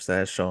 Just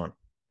ask Sean.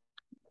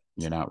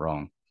 You're not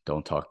wrong.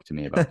 Don't talk to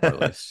me about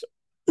parlays.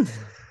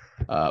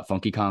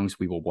 Funky Kongs,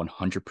 we will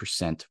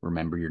 100%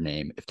 remember your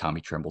name if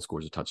Tommy Tremble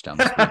scores a touchdown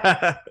this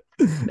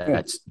week.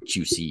 That's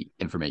juicy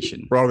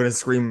information. We're all gonna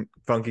scream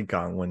Funky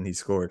Kong when he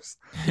scores.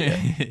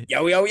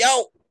 Yo, yo,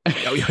 yo.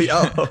 Yo, yo,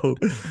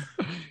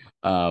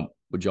 yo.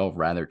 Would y'all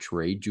rather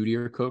trade Judy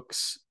or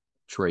Cooks,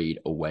 trade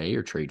away,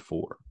 or trade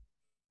for?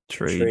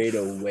 Trade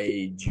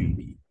away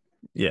Judy.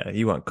 Yeah,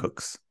 you want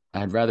Cooks.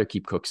 I'd rather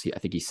keep Cooks. I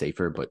think he's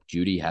safer, but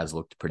Judy has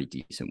looked pretty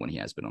decent when he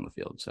has been on the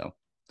field. So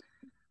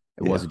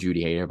it was a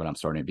Judy hater, but I'm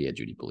starting to be a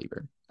Judy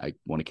believer. I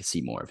want to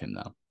see more of him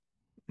though.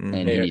 Mm.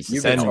 And he needs to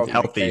You've stay been talking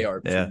healthy. to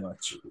healthy. KR Yeah. too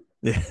much.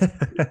 Yeah.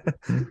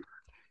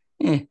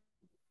 That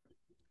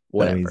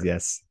Whatever. means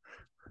yes.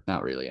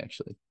 Not really,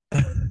 actually.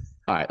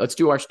 All right, let's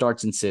do our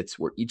starts and sits.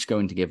 We're each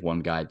going to give one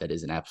guy that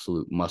is an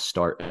absolute must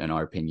start, in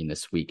our opinion,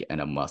 this week, and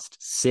a must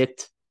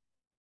sit.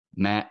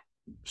 Matt,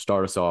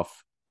 start us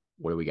off.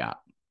 What do we got?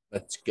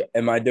 Let's go.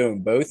 Am I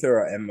doing both,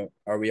 or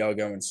are we all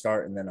going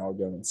start and then I'll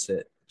go and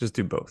sit? Just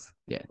do both.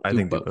 Yeah, I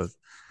think do both.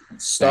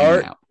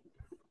 Start. Out.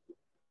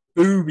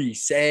 Booby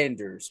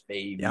Sanders,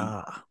 baby.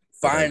 Yeah.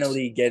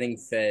 Finally getting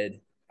fed.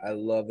 I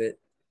love it.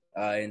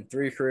 In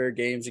 3 career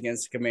games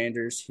against the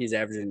Commanders, he's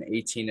averaging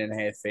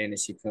 18.5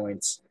 fantasy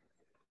points.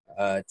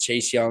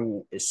 Chase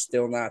Young is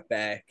still not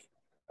back.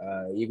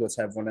 Eagles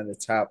have one of the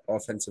top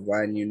offensive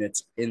line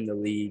units in the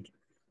league.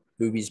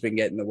 Booby's been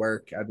getting the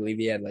work. I believe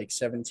he had like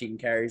 17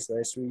 carries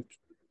last week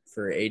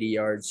for 80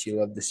 yards. You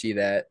love to see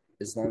that.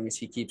 As long as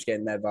he keeps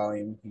getting that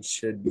volume, he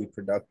should be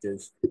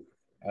productive.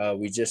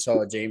 We just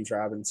saw James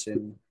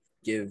Robinson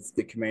give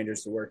the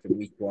Commanders the work in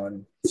week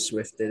 1.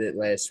 Swift did it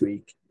last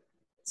week.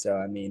 So,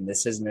 I mean,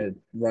 this isn't a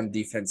run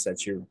defense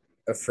that you're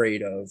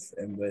afraid of.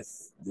 And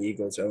with the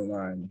Eagles'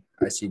 O-line,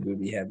 I see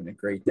Booby having a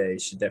great day.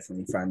 Should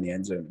definitely find the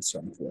end zone at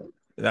some point.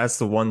 That's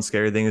the one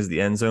scary thing is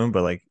the end zone,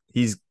 but like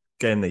he's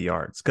getting the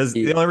yards because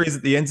He- the only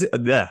reason the end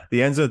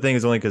zone thing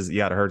is only because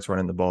Hurts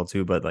running the ball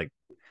too. But like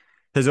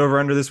his over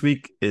under this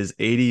week is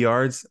 80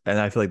 yards, and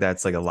I feel like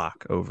that's like a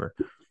lock over.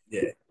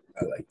 Yeah,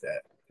 I like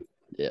that.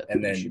 Yeah,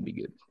 And then- should be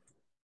good.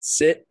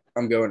 Sit,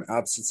 I'm going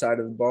opposite side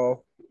of the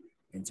ball,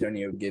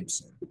 Antonio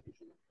Gibson.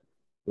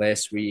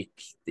 Last week,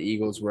 the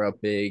Eagles were up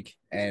big,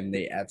 and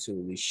they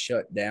absolutely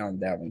shut down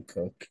Dalvin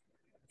Cook.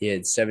 He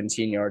had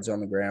 17 yards on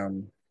the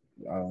ground,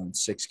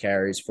 6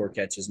 carries, 4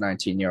 catches,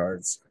 19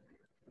 yards,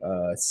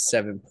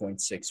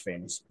 7.6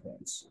 fantasy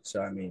points.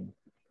 So, I mean,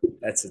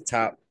 that's a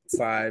top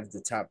 5,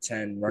 the top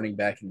 10 running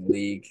back in the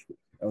league,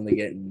 only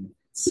getting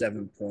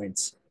 7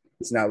 points.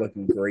 It's not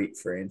looking great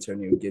for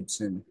Antonio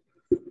Gibson.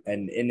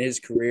 And in his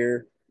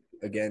career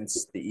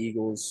against the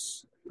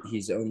Eagles,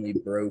 he's only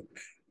broke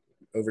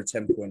over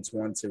 10 points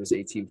once. It was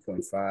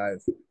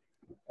 18.5.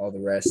 All the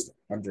rest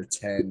under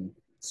 10.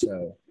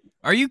 So,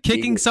 Are you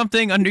kicking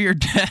something under your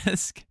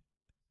desk?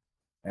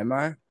 am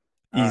I?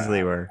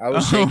 Easily were. I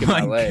was shaking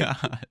my my leg.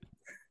 God.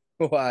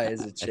 Why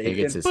is it I shaking? think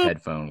it's his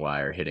headphone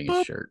wire hitting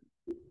his shirt.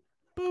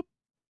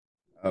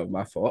 Oh,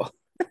 my fault.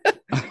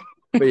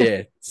 But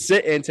yeah,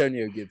 sit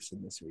Antonio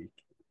Gibson this week.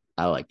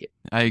 I like it.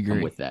 I agree.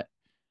 I'm with that.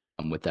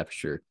 For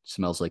sure.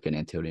 Smells like an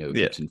Antonio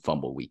Yeah. Gibson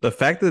fumble week. The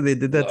fact that they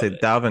did that Love to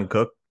it. Dalvin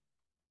Cook,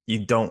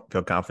 you don't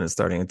feel confident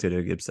starting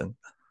Antonio Gibson.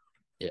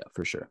 Yeah,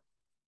 for sure.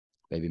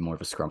 Maybe more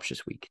of a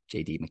scrumptious week.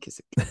 JD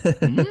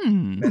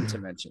McKissick. Meant to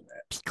mention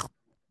that.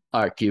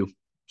 All right, Q.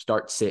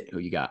 Start, sit. Who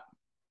you got?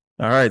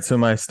 All right, so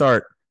my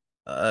start,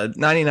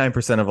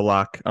 99% of a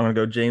lock. I'm going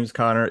to go James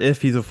Conner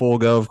if he's a full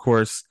go, of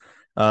course.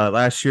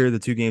 Last year, the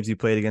 2 games he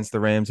played against the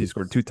Rams, he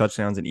scored 2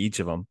 touchdowns in each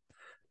of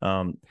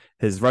them.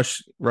 His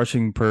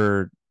rushing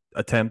per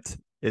attempt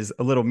is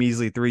a little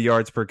measly 3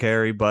 yards per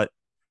carry, but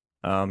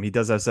he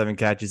does have 7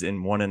 catches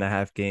in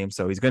 1.5 games,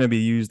 so he's going to be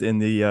used in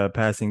the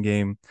passing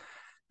game.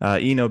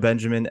 Eno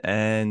Benjamin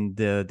and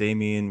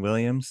Damian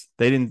Williams,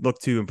 they didn't look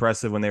too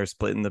impressive when they were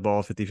splitting the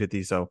ball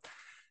 50-50, so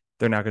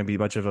they're not going to be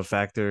much of a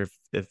factor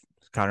if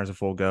Connor's a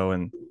full go,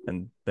 and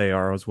they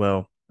are as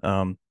well.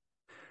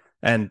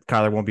 And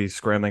Kyler won't be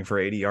scrambling for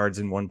 80 yards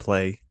in one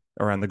play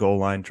around the goal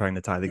line trying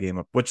to tie the game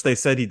up, which they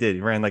said he did.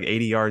 He ran like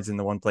 80 yards in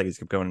the one play. He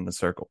kept going in the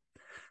circle.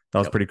 That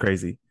was pretty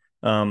crazy.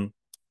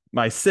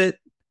 My sit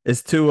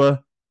is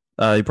Tua.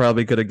 You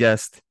probably could have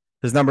guessed.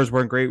 His numbers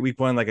weren't great week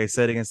 1. Like I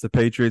said, against the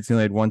Patriots, he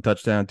only had 1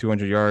 touchdown,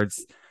 200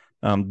 yards.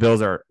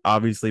 Bills are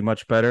obviously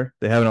much better.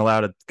 They haven't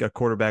allowed a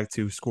quarterback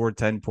to score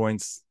 10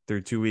 points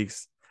through 2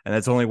 weeks. And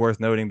that's only worth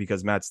noting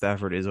because Matt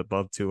Stafford is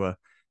above Tua,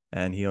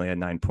 and he only had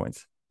 9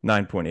 points,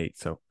 9.8,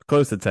 so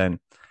close to 10.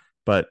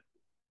 But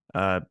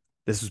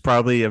this was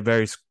probably a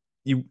very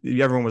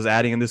everyone was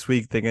adding him this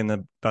week, thinking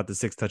about the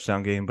 6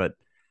 touchdown game, but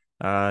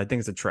I think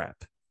it's a trap.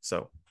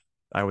 So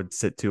I would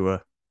sit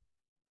Tua.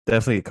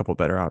 Definitely a couple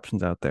better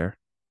options out there.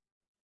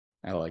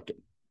 I like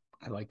it.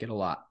 I like it a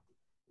lot.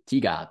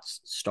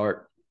 T-Gods,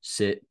 start,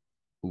 sit.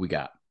 Who we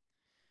got?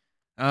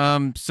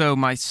 So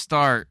my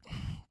start,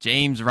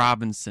 James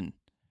Robinson.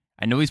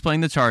 I know he's playing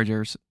the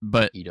Chargers,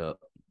 but Eat up.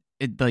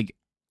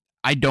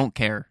 I don't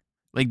care.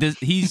 Like this,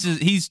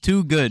 he's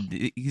too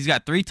good. He's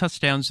got 3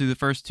 touchdowns through the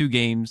first 2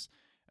 games.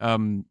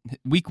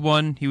 Week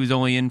 1, he was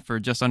only in for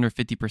just under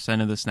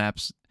 50% of the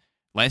snaps.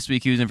 Last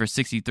week, he was in for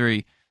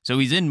 63. So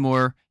he's in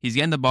more. He's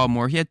getting the ball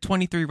more. He had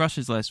 23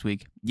 rushes last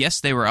week. Yes,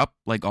 they were up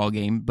like all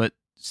game, but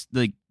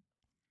like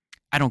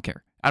I don't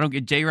care. I don't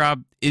get.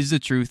 J-Rob is the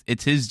truth.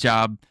 It's his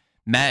job.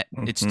 Matt,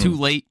 it's too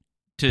late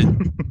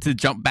to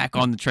jump back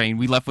on the train.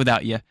 We left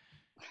without you.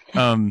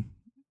 But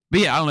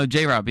yeah, I don't know.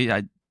 J-Rob,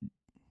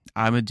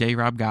 I'm a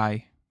J-Rob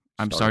guy.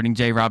 I'm starting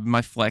J-Rob in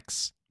my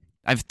flex.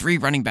 I have 3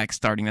 running backs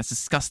starting. That's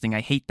disgusting. I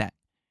hate that.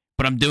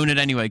 But I'm doing it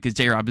anyway because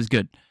J-Rob is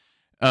good.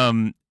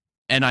 And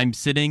I'm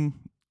sitting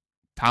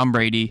Tom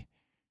Brady.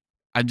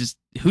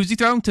 Who's he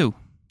throwing to?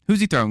 Dead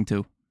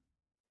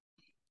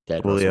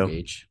Julio. Russell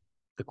Gage.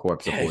 The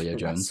corpse of Julio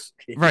Jones.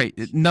 Right.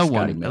 No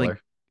Scotty one. Miller.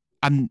 Like,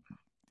 I'm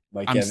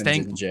Mike I'm Evans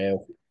staying- in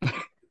jail.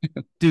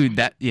 dude,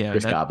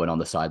 Chris Godwin on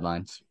the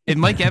sidelines. if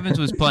Mike Evans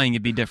was playing,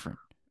 it'd be different.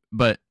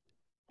 But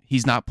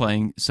he's not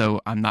playing,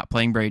 so I'm not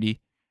playing Brady.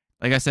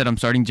 Like I said, I'm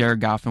starting Jared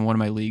Goff in one of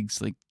my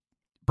leagues. Like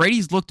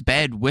Brady's looked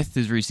bad with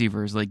his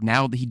receivers. Like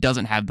now he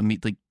doesn't have them.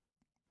 Like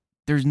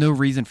there's no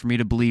reason for me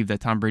to believe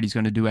that Tom Brady's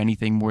going to do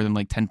anything more than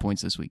like 10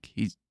 points this week.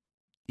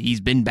 He's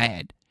been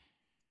bad.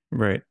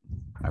 Right.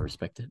 I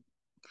respect it.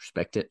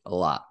 Respect it a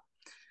lot.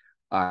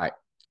 All right.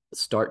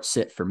 Start,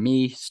 sit for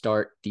me.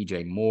 Start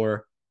DJ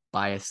Moore.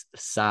 Bias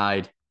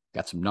aside.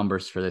 Got some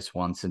numbers for this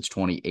one. Since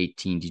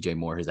 2018, DJ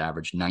Moore has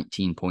averaged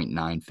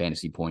 19.9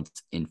 fantasy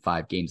points in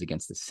 5 games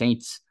against the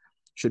Saints.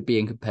 Should be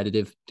a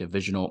competitive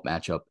divisional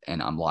matchup,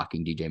 and I'm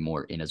locking DJ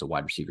Moore in as a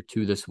wide receiver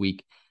 2 this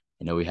week.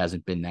 I know he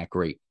hasn't been that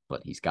great,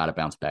 but he's got to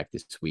bounce back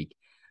this week.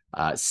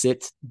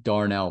 Sit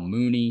Darnell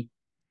Mooney.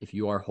 If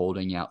you are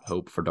holding out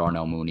hope for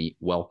Darnell Mooney,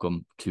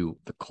 welcome to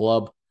the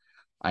club.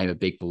 I am a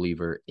big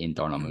believer in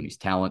Darnell Mooney's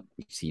talent.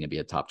 We've seen him be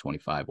a top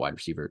 25 wide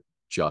receiver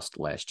just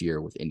last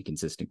year with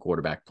inconsistent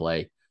quarterback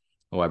play.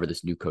 However,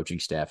 this new coaching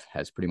staff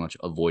has pretty much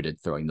avoided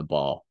throwing the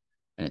ball.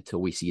 And until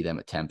we see them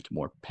attempt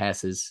more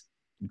passes,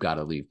 you've got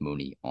to leave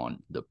Mooney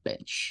on the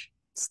bench.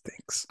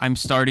 Stinks. I'm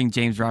starting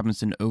James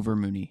Robinson over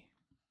Mooney.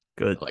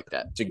 Good. I like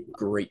that. It's a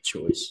great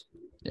choice.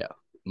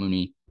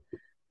 Mooney,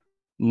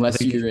 unless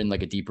you're in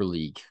like a deeper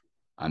league,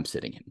 I'm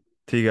sitting him.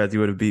 T-Gods, you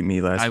would have beat me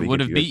last I week.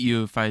 would have beat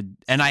you if I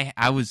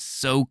was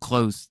so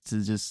close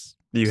to just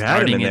You had him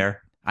starting in it.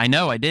 there. I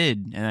know I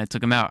did, and I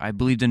took him out. I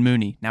believed in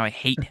Mooney. Now I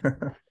hate him.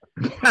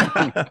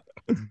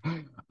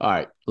 All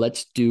right,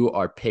 let's do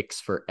our picks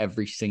for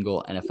every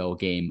single NFL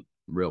game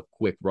real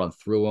quick, run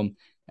through them,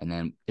 And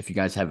then if you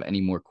guys have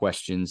any more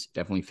questions,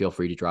 definitely feel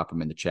free to drop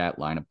them in the chat,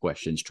 lineup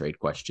questions, trade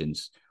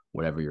questions,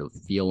 whatever you're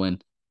feeling.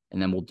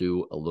 And then we'll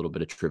do a little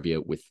bit of trivia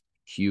with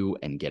Hugh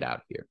and get out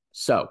of here.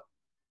 So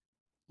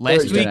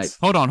Last Thursday week, night.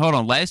 hold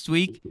on. Last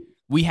week,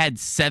 we had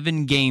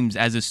 7 games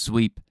as a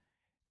sweep,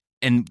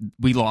 and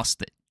we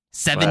lost it.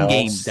 7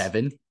 games.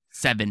 7?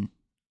 7.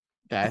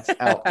 That's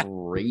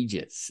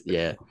outrageous.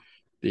 Yeah.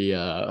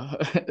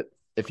 The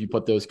if you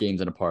put those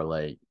games in a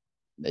parlay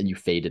and you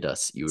faded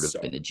us, you would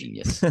have been a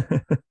genius. I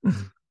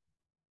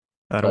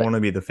But- don't want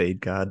to be the fade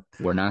god.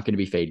 We're not going to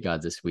be fade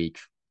gods this week.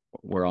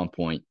 We're on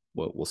point.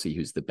 We'll see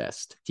who's the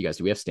best. Do you guys,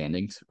 do we have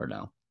standings or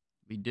no?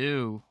 We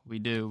do.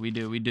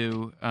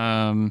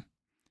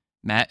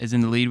 Matt is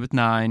in the lead with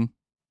 9.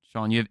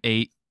 Sean, you have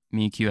 8.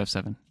 Me and Q have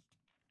 7.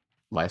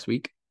 Last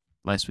week?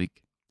 Last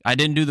week, I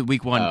didn't do the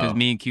week 1 because Oh.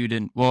 me and Q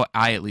didn't. Well,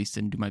 I at least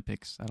didn't do my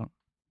picks. I don't.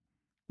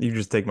 You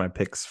just take my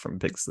picks from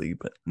Picks League,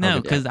 but No, I'll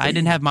get because that. I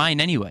didn't have mine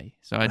anyway.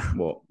 So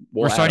Well,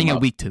 we're starting add 'em at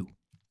up. week 2.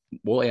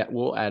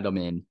 We'll add them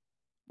in.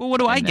 Well, what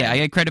do I And get? then I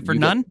get credit for you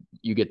none.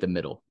 You get the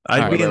middle.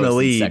 I'd Alright. be in the Rose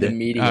lead second.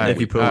 Medium. Alright. if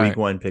you put Alright. week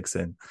 1 picks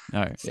in. All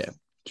right. Yeah.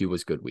 Q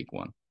was good week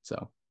 1,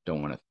 so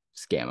don't want to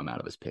scam him out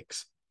of his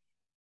picks.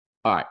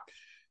 All right.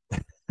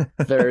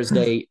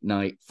 Thursday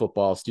night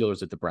football.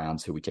 Steelers at the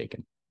Browns. Who we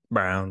taking?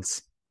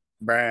 Browns.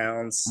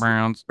 Browns.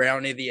 Browns.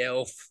 Brownie the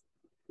elf.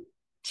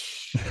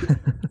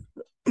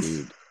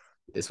 Dude,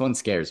 this one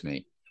scares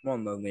me. Come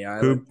on, Lonely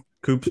Island.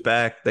 Coop's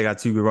back. They got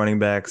 2 good running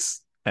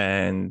backs,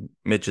 and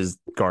Mitch is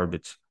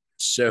garbage.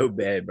 So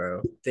bad,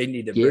 bro. They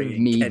need to Give bring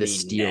in me Kenny the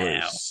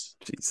Steelers.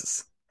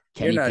 Jesus.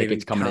 Kenny You're not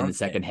Pickett's even coming in the confident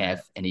second in half,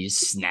 that. and he's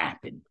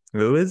snapping.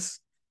 Who is?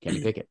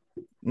 Kenny Pickett.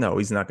 No,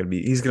 he's not going to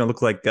be. He's going to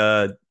look like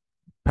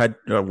Pat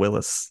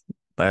Willis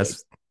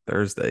last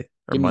Thursday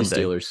or Give me the Monday.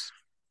 Steelers.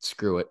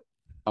 Screw it.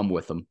 I'm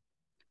with them.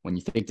 When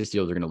you think the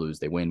Steelers are going to lose,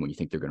 they win. When you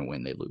think they're going to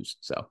win, they lose.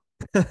 So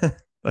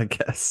I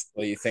guess.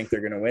 Well, you think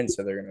they're going to win,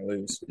 so they're going to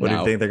lose. What do No,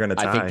 you think they're going to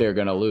tie? I think they're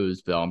going to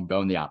lose, but I'm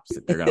going the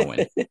opposite. They're going to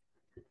win.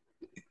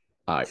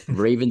 All right.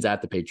 Ravens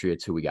at the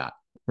Patriots. Who we got?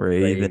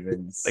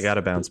 Ravens. They got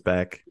to bounce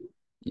back.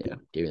 Yeah.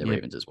 Give me the Yep.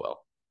 Ravens as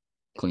well.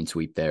 Clean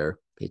sweep there.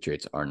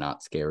 Patriots are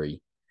not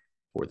scary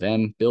for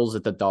them. Bills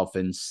at the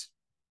Dolphins.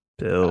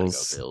 Gotta go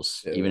Bills.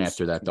 Bills. Bills. Even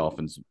after that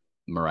Dolphins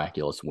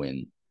miraculous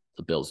win,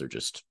 the Bills are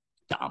just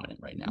dominant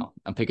right now.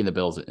 I'm picking the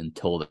Bills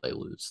until they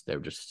lose. They're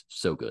just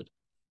so good.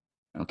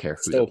 I don't care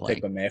who Still they're playing.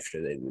 pick them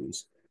after they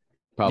lose.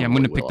 Probably Yeah, I'm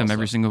going to will pick them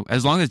every also. single.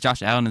 As long as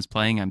Josh Allen is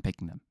playing, I'm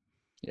picking them.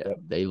 Yeah,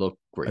 they look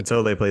great.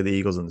 Until they play the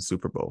Eagles in the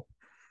Super Bowl.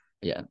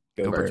 Yeah,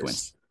 Go Birds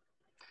Birds.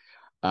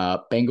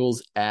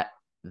 Bengals at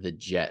the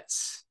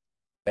Jets.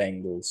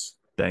 Bengals.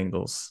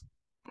 Bengals.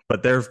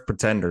 But they're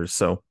pretenders,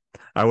 so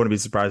I wouldn't be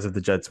surprised if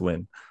the Jets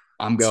win.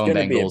 I'm It's going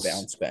going to be a Bengals.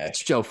 bounce back.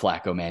 It's Joe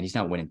Flacco, man. He's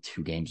not winning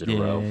 2 games in a Yeah,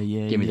 row.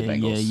 yeah, Give me the yeah,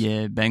 Bengals.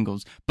 Yeah,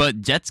 Bengals.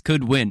 But Jets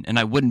could win, and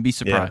I wouldn't be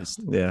surprised.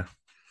 Yeah.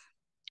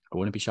 I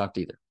wouldn't be shocked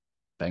either.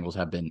 Bengals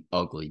have been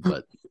ugly,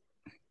 but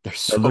there's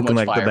so They're looking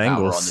much like the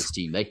firepower on Bengals. this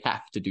team. They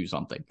have to do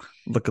something.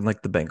 Looking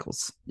like the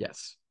Bengals.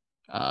 Yes.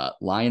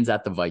 Lions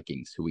at the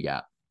Vikings. Who we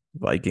got?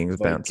 Vikings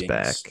bounce Vikings.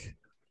 back.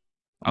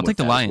 I'm I'll with take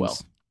the that as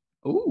Lions.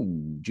 well.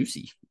 Ooh,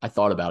 juicy. I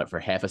thought about it for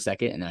half a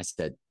second, and then I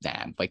said,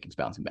 nah, Vikings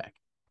bouncing back.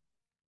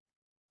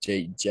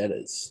 Jay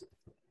Jettas.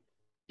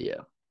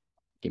 Yeah.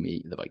 Give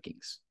me the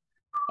Vikings.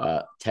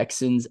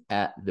 Texans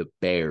at the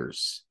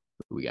Bears.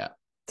 Who we got?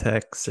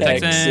 Texans.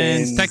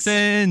 Texans.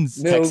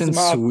 Texans. Mills Texans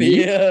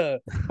Mafia.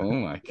 Oh,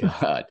 my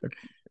God.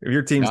 If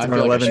your team's No, I thrown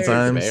feel like I 11 should take the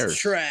times, Bears.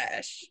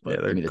 Trash. But yeah,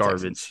 they're give me the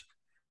garbage. Texans.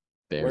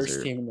 Bears Worst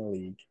are team in the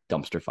league.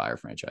 dumpster fire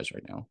franchise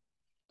right now.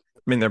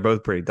 I mean, they're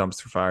both pretty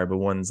dumpster fire, but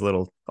one's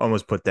little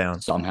almost put down.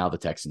 Somehow the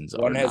Texans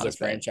One are has not a as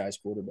bad. franchise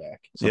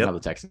quarterback. Somehow Yep. the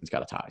Texans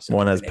got a tie. So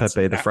One has And it's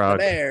Pepe the not Frog.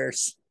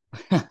 Bears.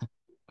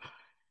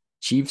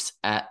 Chiefs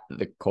at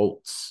the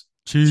Colts.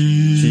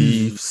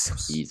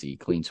 Chiefs. Easy,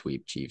 clean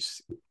sweep,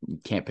 Chiefs. You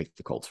can't pick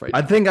the Colts right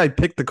I now. think I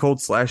picked the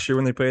Colts last year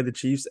when they played the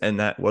Chiefs, and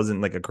that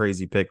wasn't like a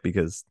crazy pick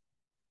because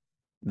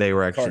they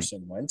were actually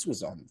Carson Wentz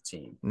was on the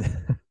team.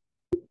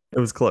 it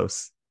was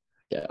close.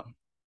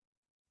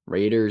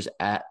 Raiders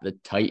at the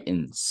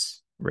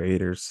Titans.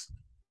 Raiders.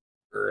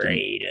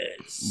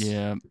 Raiders.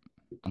 Yeah.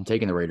 I'm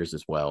taking the Raiders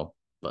as well,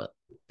 but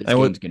this And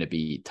what- game's going to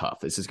be tough.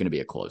 This is going to be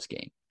a close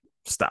game.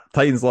 Stop.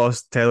 Titans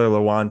lost Taylor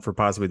Lewan for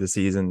possibly the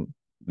season.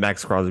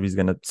 Max Crosby's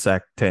going to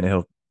sack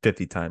Tannehill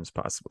 50 times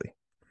possibly.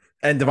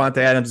 And Devontae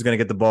Adams is going to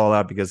get the ball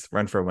out because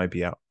Renfro might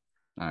be out.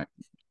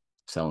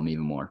 Sell them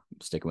even more.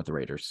 I'm sticking with the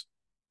Raiders.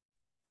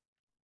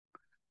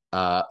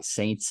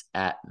 Saints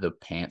at the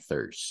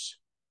Panthers.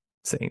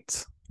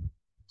 Saints.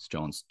 It's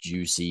Jones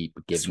juicy.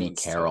 But give This me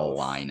one's tough.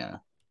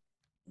 Carolina.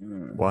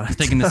 What?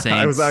 Taking the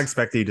I was not Saints.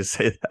 expecting you to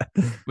say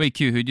that. Wait,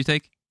 Q, who'd you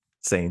take?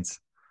 Saints.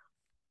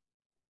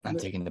 I'm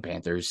taking the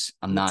Panthers.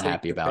 I'm not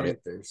happy about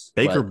it.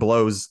 Baker But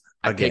blows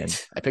again.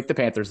 I picked the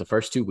Panthers the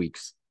first 2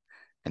 weeks,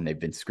 and they've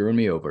been screwing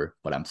me over,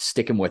 but I'm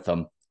sticking with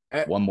them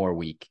Eh. one more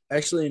week.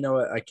 Actually, you know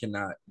what? I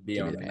cannot be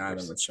Give me on the an Panthers.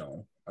 island with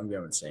Sean. I'm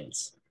going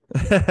Saints.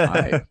 All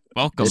right.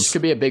 Welcome. This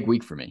could be a big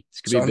week for me.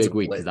 This could be a Sons big of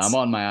week because Blitz. I'm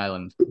on my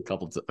island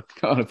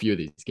on a few of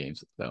these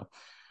games. So,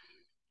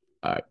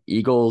 all right,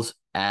 Eagles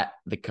at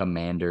the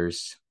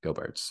Commanders. Go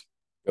Birds.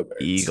 Go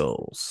Birds.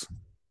 Eagles.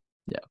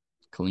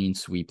 Clean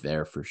sweep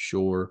there for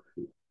sure.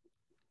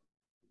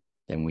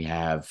 Then we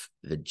have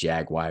the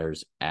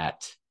Jaguars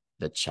at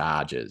the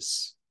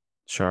Chargers.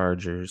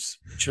 Chargers.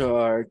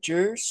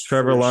 Chargers.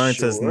 Trevor for Lawrence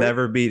has sure.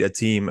 never beat a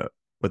team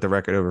with a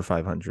record over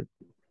 500.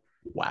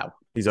 Wow.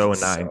 He's 0-9.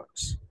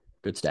 Sucks.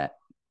 Good stat.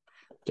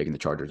 Taking the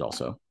Chargers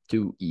also.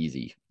 Too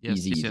easy. Yes,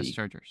 Easy. yes,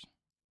 Chargers.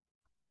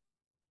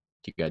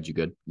 You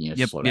good? You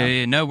Yep. slow Yeah, down.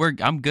 yeah. No,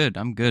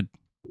 I'm good.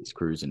 He's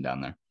cruising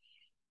down there.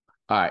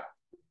 All right.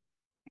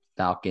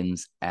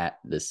 Falcons at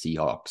the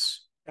Seahawks.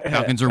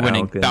 Falcons are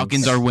winning. Falcons.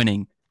 Falcons are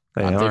winning.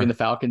 They I'm are. taking the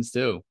Falcons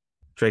too.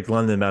 Drake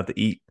London about to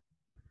eat.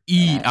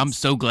 I'm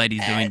so glad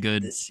he's doing At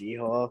good. The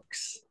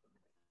Seahawks.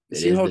 The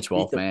It is the Seahawks 12th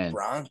beat the man.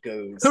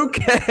 Broncos. Who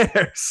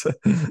cares?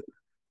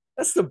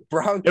 That's the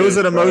Broncos. It was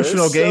an bro.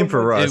 emotional There's so game for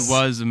much- Russ. It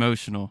was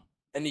emotional.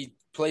 And he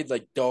played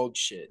like dog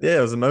shit. Yeah,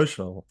 it was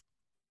emotional.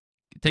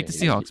 Take the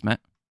Yeah, Seahawks, Matt.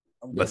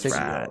 I'm Let's going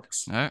ride.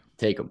 Seahawks. All right.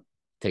 Take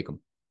them.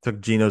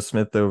 Took Geno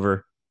Smith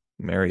over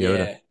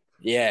Mariota.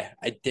 Yeah,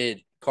 I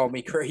did. Call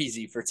me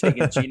crazy for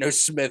taking Geno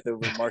Smith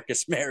over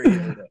Marcus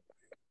Mariota.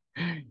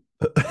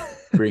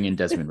 Bring in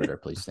Desmond Ritter,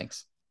 please.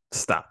 Thanks.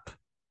 Stop.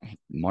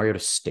 Mariota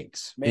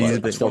stinks. Man, but he's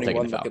I'm been still taking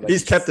 21 the looking Falcons. like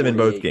He's kept him in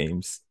both 48.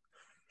 games.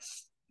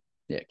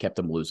 Yeah, kept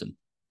them losing.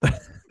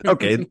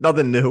 Okay,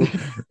 nothing new.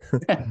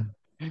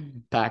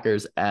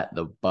 Packers at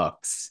the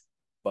Bucks.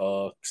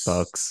 Bucks.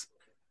 Bucks.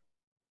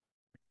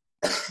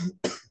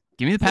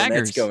 Give me the Fournette's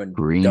Packers. going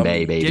Green dummy.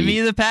 Bay, baby. Give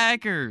me the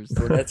Packers.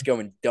 Fournette's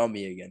going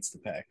dummy against the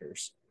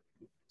Packers.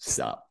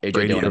 Stop. AJ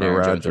Brady Dillon and over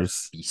Aaron Jones are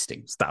Rodgers.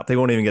 feasting. Stop. They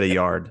won't even get a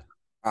yard.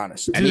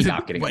 Honestly. And he's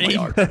not getting Wait. a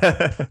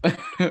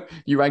yard.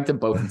 You ranked them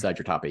both inside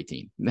your top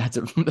 18. That's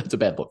a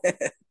bad look.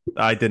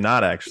 I did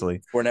not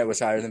actually. Fournette was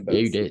higher than both.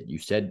 Yeah, you did. You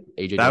said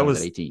AJ That Dillon was-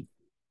 was at 18.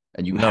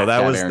 And you No, have that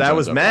to have was- Aaron that Jones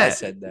was over I Matt.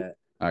 said that.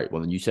 All right,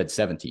 well then you said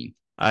 17.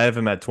 I have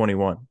him at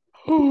 21.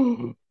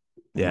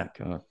 Yeah.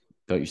 Oh, God.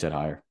 Thought you said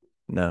higher.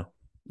 No. All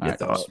You right.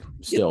 thought.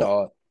 Still, You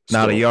thought.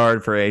 Not a still.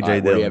 yard for AJ All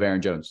right, where do you have Dillon.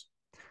 Aaron Jones?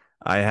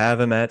 I have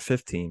him at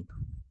 15.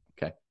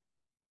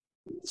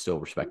 Still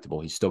respectable.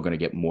 He's still going to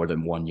get more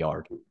than 1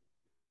 yard.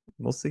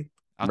 We'll see.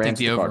 I'll Rams take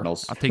the to over.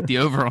 Cardinals. I'll take the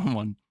over on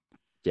one.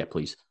 Yeah,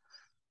 please.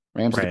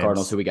 Rams to the Rams.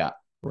 Cardinals. Who we got?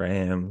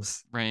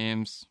 Rams.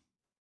 Rams.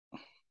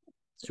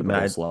 Super Bowl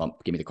Mad.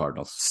 slump. Give me the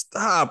Cardinals.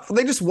 Stop.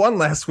 They just won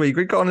last week.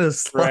 We're calling it a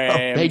slump.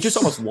 Rams. They just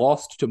almost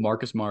lost to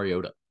Marcus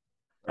Mariota.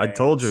 I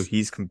told you Rams.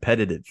 he's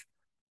competitive.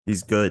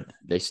 He's good.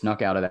 They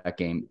snuck out of that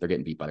game. They're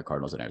getting beat by the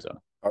Cardinals in Arizona.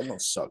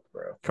 Cardinals suck,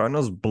 bro.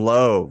 Cardinals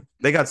blow.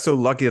 They got so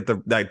lucky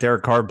that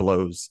Derek Carr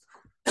blows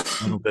a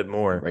little bit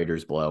more.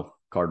 Raiders blow. Go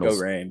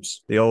Cardinals.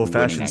 Rams. The old Winning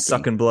fashioned that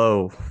suck game. and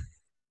blow.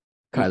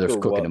 Kyler's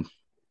Cooper cooking what? them.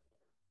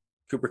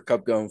 Cooper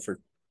Cup going for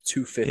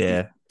 250.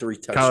 Yeah. 3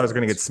 touchdowns. Kyler's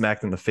going to get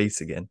smacked in the face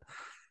again.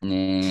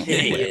 Nah,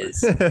 He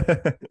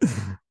whatever.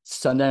 is.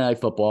 Sunday Night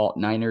Football.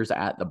 Niners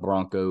at the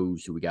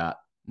Broncos. Who we got?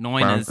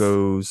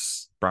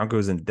 Niners.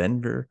 Broncos in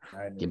Denver.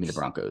 Give me the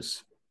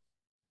Broncos.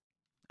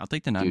 I'll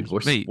take the Niners.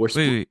 Dude, wait, we're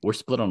wait. we're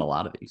split on a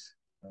lot of these.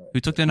 Who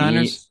took the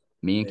Niners?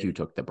 Me and Q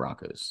took the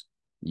Broncos.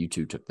 You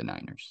two took the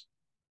Niners.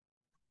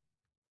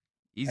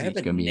 Easy. I have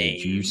It's a going to be a name.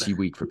 juicy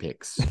week for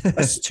picks.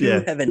 Us two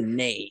Yeah. have a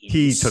name.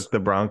 He took the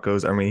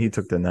Broncos. I mean, he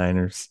took the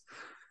Niners.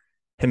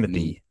 Timothy.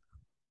 Me.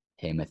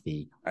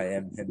 Timothy. I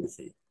am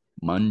Timothy.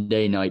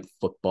 Monday Night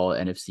Football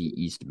NFC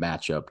East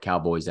matchup.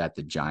 Cowboys at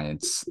the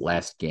Giants.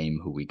 Last game.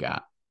 Who we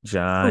got?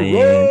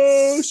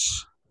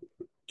 Giants.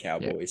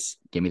 Cowboys.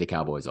 Give me the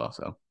Cowboys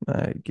also.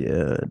 My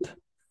good.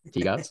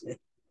 T guys.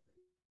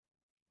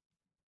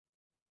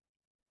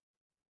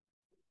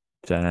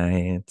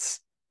 Giants.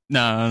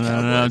 No. I'm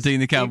Cowboys. taking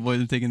the Cowboys.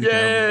 I'm taking the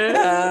Cowboys.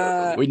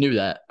 Ah. We knew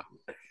that.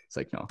 It's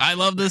like no. I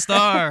love the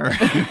star.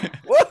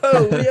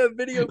 Whoa, we have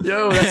video.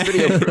 Yo, that's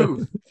video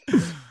proof.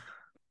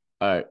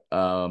 All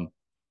right.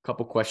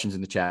 Couple questions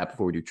in the chat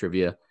before we do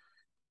trivia.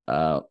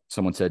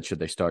 Someone said, should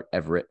they start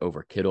Everett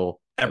over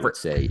Kittle? I would Everett.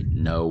 say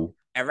no.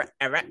 Everett.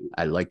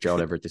 I like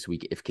Gerald Everett this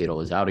week if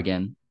Kittle is out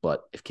again,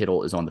 but if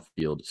Kittle is on the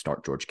field,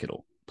 start George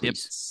Kittle, Yep.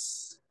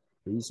 please.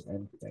 Please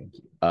and thank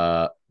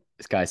you.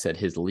 This guy said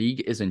his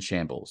league is in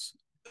shambles.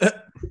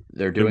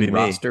 They're Could be doing me.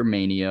 roster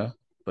mania,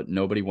 but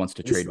nobody wants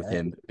to Who's trade with that?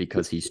 him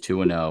because he's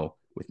 2-0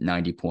 with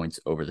 90 points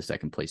over the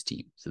second place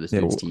team. So this Yeah,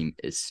 dude's well- team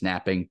is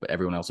snapping, but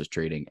everyone else is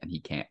trading, and he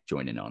can't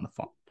join in on the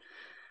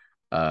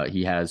fun.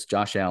 He has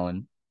Josh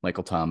Allen,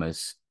 Michael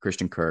Thomas,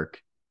 Christian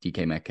Kirk,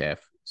 DK Metcalf,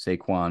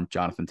 Saquon,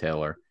 Jonathan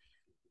Taylor,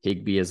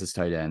 Higbee as his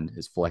tight end.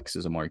 His flex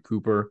is Amari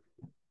Cooper.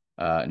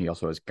 And he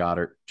also has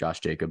Goddard, Josh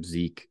Jacobs,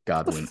 Zeke,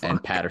 Godwin, and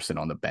fuck? Patterson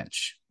on the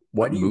bench.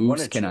 Why What do you moves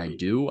wanna can I trade?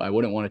 do? I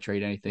wouldn't want to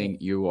trade anything.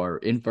 You are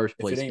in first If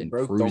place it ain't and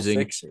broke, don't cruising.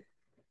 fix it.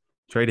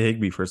 Trade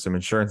Higbee for some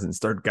insurance and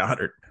start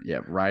Goddard. Yeah,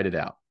 ride it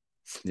out.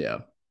 Yeah.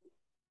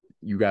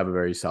 You have a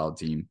very solid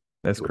team.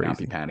 That's You would not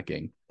be crazy.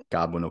 panicking.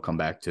 Godwin will come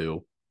back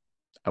too.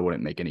 I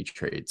wouldn't make any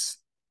trades.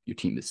 Your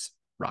team is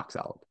rock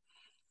solid.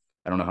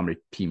 I don't know how many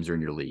teams are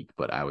in your league,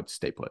 but I would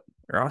stay put.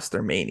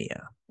 Roster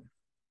mania.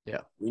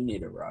 We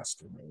need a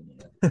roster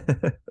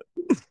mania.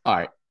 All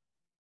right.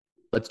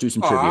 Let's do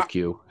some trivia,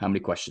 Q. How many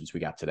questions we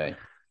got today?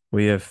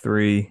 We have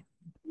 3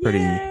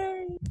 pretty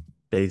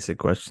basic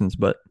questions,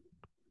 but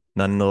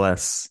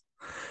nonetheless,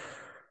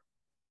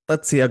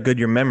 let's see how good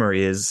your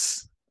memory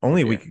is.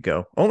 Only a week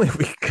ago.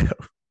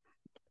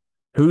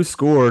 Who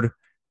scored?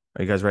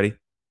 Are you guys ready?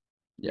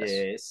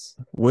 Yes.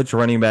 Which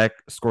running back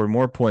scored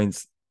more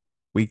points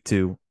week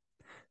 2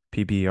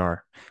 PPR?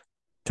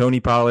 Tony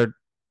Pollard,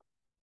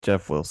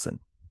 Jeff Wilson.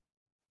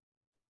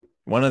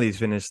 One of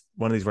these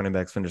running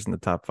backs finished in the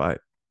top 5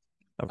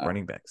 of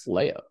running backs.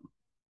 Layup.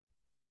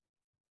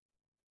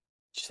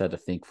 Just had to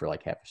think for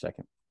like half a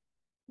second.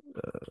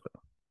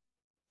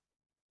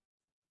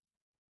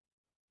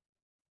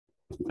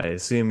 I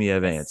assume you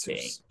have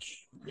answers.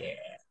 Yeah.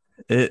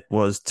 It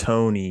was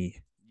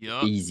Tony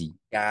Yup. Easy.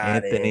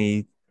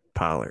 Anthony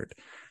Pollard.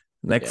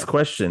 Next Yeah.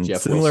 question.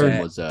 Jeff Similar.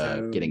 Wilson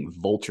was getting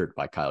vultured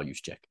by Kyle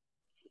Juszczyk.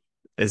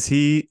 Is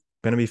he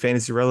going to be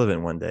fantasy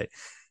relevant one day?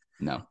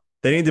 No.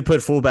 They need to put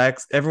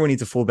fullbacks. Everyone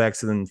needs a fullback,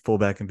 so then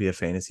fullback can be a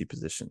fantasy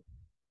position.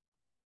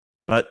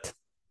 But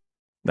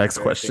next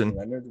question.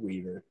 Leonard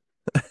Weaver.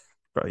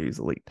 Probably use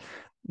elite.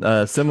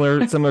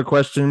 Similar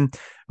question.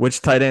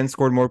 Which tight end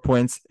scored more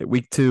points at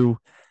week 2?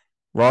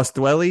 Ross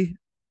Dwelly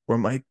or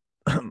Mike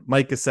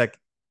Gesicki?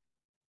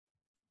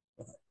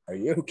 Are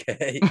you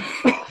okay?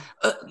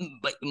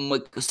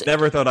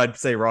 Never thought I'd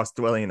say Ross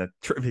Dwelly in a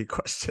trivia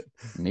question.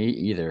 Me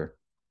either.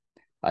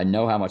 I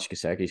know how much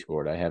Gesicki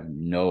scored. I have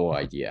no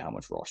idea how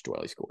much Ross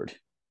Dwelly scored.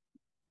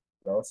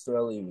 Ross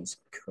Dwelly was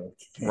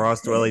cooking.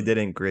 Ross Dwelly did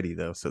in gritty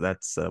though, so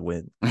that's a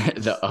win.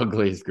 The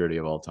ugliest gritty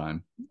of all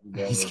time.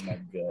 Going in my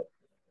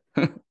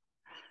gut.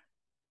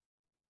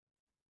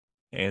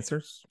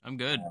 Answers? I'm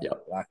good.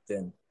 Yep. Locked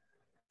in.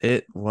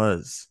 It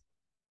was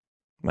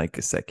Mike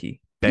Gesicki.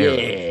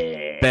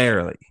 Barely.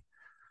 Barely.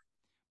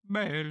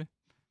 Barely.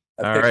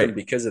 I All picked right. him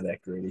because of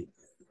that gritty.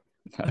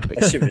 I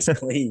That shit was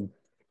clean.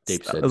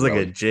 Dave said That was like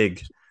a Dwelly.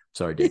 jig.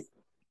 Sorry, Dave.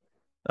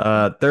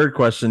 Third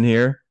question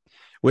here.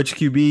 Which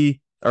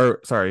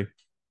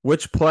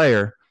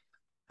player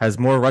has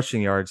more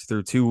rushing yards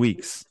through 2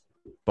 weeks?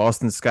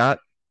 Boston Scott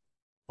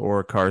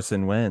or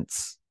Carson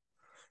Wentz?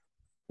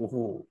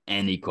 Ooh.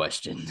 Any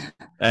question.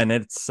 And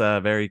it's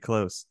very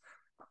close.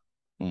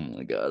 Oh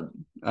my god.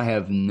 I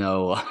have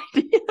no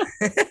idea.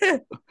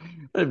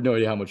 I have no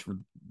idea how much.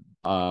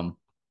 All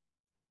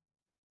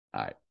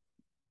right.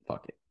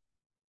 Fuck it.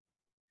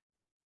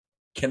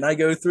 Can I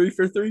go 3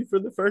 for 3 for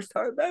the first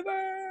time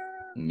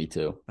ever? Me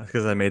too. That's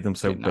because I made them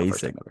so Okay, not first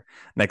basic. time ever.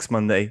 Next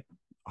Monday,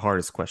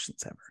 hardest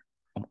questions ever.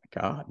 Oh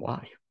my god.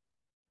 Why?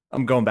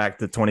 I'm going back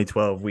to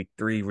 2012 week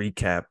 3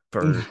 recap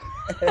for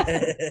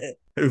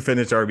who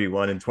finished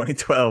RB1 in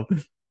 2012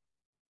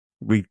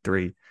 week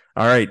 3.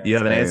 All right, do you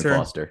have an Arian answer?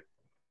 Foster.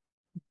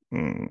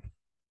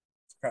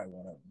 It's probably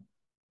one of them.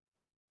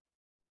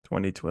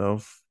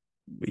 2012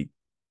 week,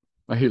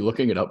 Are you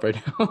looking it up right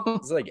now?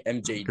 It's like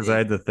MJD. because I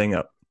had the thing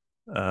up.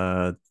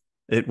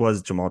 It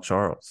was Jamal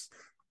Charles.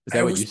 Is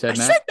that what you said, I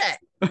Matt? said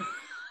that.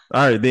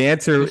 All right, the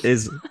answer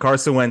is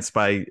Carson Wentz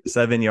by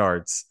 7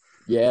 yards.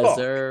 Yes, Fuck.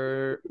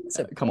 sir.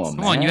 Come on,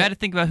 Come on, you had to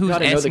think about who's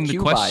gotta know the asking the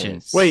Q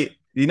questions. bias. Wait,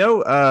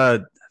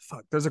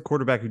 there's a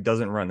quarterback who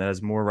doesn't run that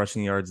has more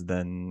rushing yards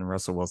than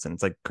Russell Wilson.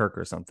 It's like Kirk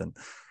or something.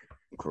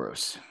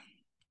 Gross.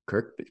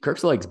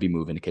 Kirk's legs be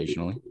moving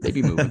occasionally. They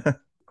be moving.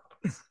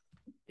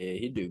 Yeah,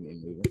 he do be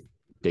moving.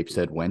 Dave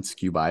said Wentz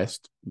Q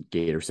biased.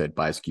 Gator said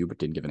biased Q, but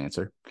didn't give an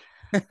answer.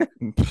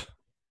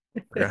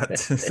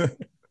 Forgot.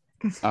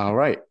 All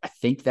right. I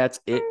think that's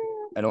it.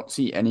 I don't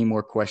see any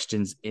more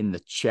questions in the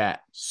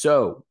chat.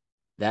 So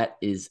that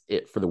is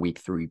it for the week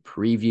 3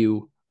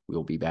 preview.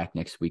 We'll be back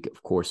next week,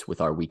 of course,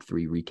 with our week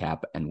 3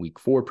 recap and week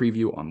 4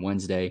 preview on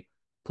Wednesday.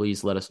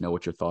 Please let us know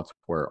what your thoughts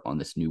were on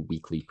this new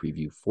weekly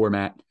preview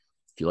format.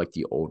 If you like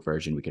the old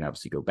version, we can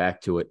obviously go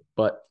back to it,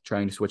 but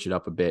trying to switch it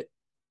up a bit,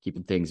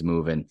 keeping things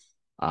moving.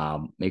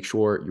 Make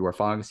sure you are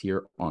following us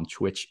here on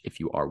Twitch if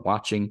you are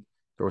watching.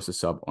 Throw us a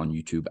sub on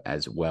YouTube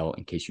as well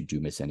in case you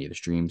do miss any of the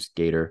streams.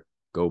 Gator,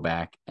 go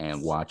back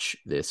and watch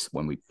this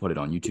when we put it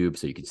on YouTube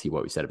so you can see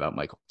what we said about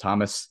Michael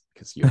Thomas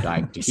because you're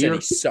dying to He said hear.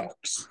 he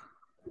sucks.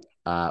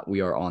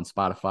 We are on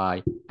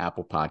Spotify,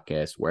 Apple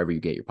Podcasts, wherever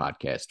you get your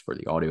podcast for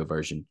the audio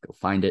version. Go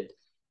find it.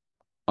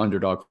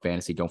 Underdog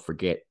Fantasy. Don't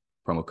forget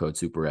promo code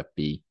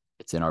SuperFB.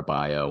 It's in our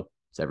bio.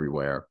 It's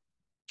everywhere.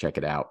 Check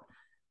it out.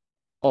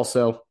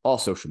 Also, all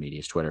social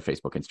medias, Twitter,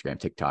 Facebook, Instagram,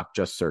 TikTok.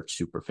 Just search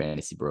Super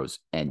Fantasy Bros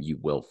and you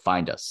will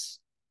find us.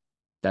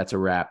 That's a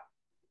wrap.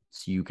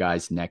 See you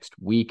guys next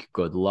week.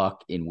 Good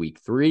luck in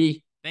week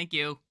 3. Thank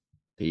you.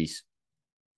 Peace.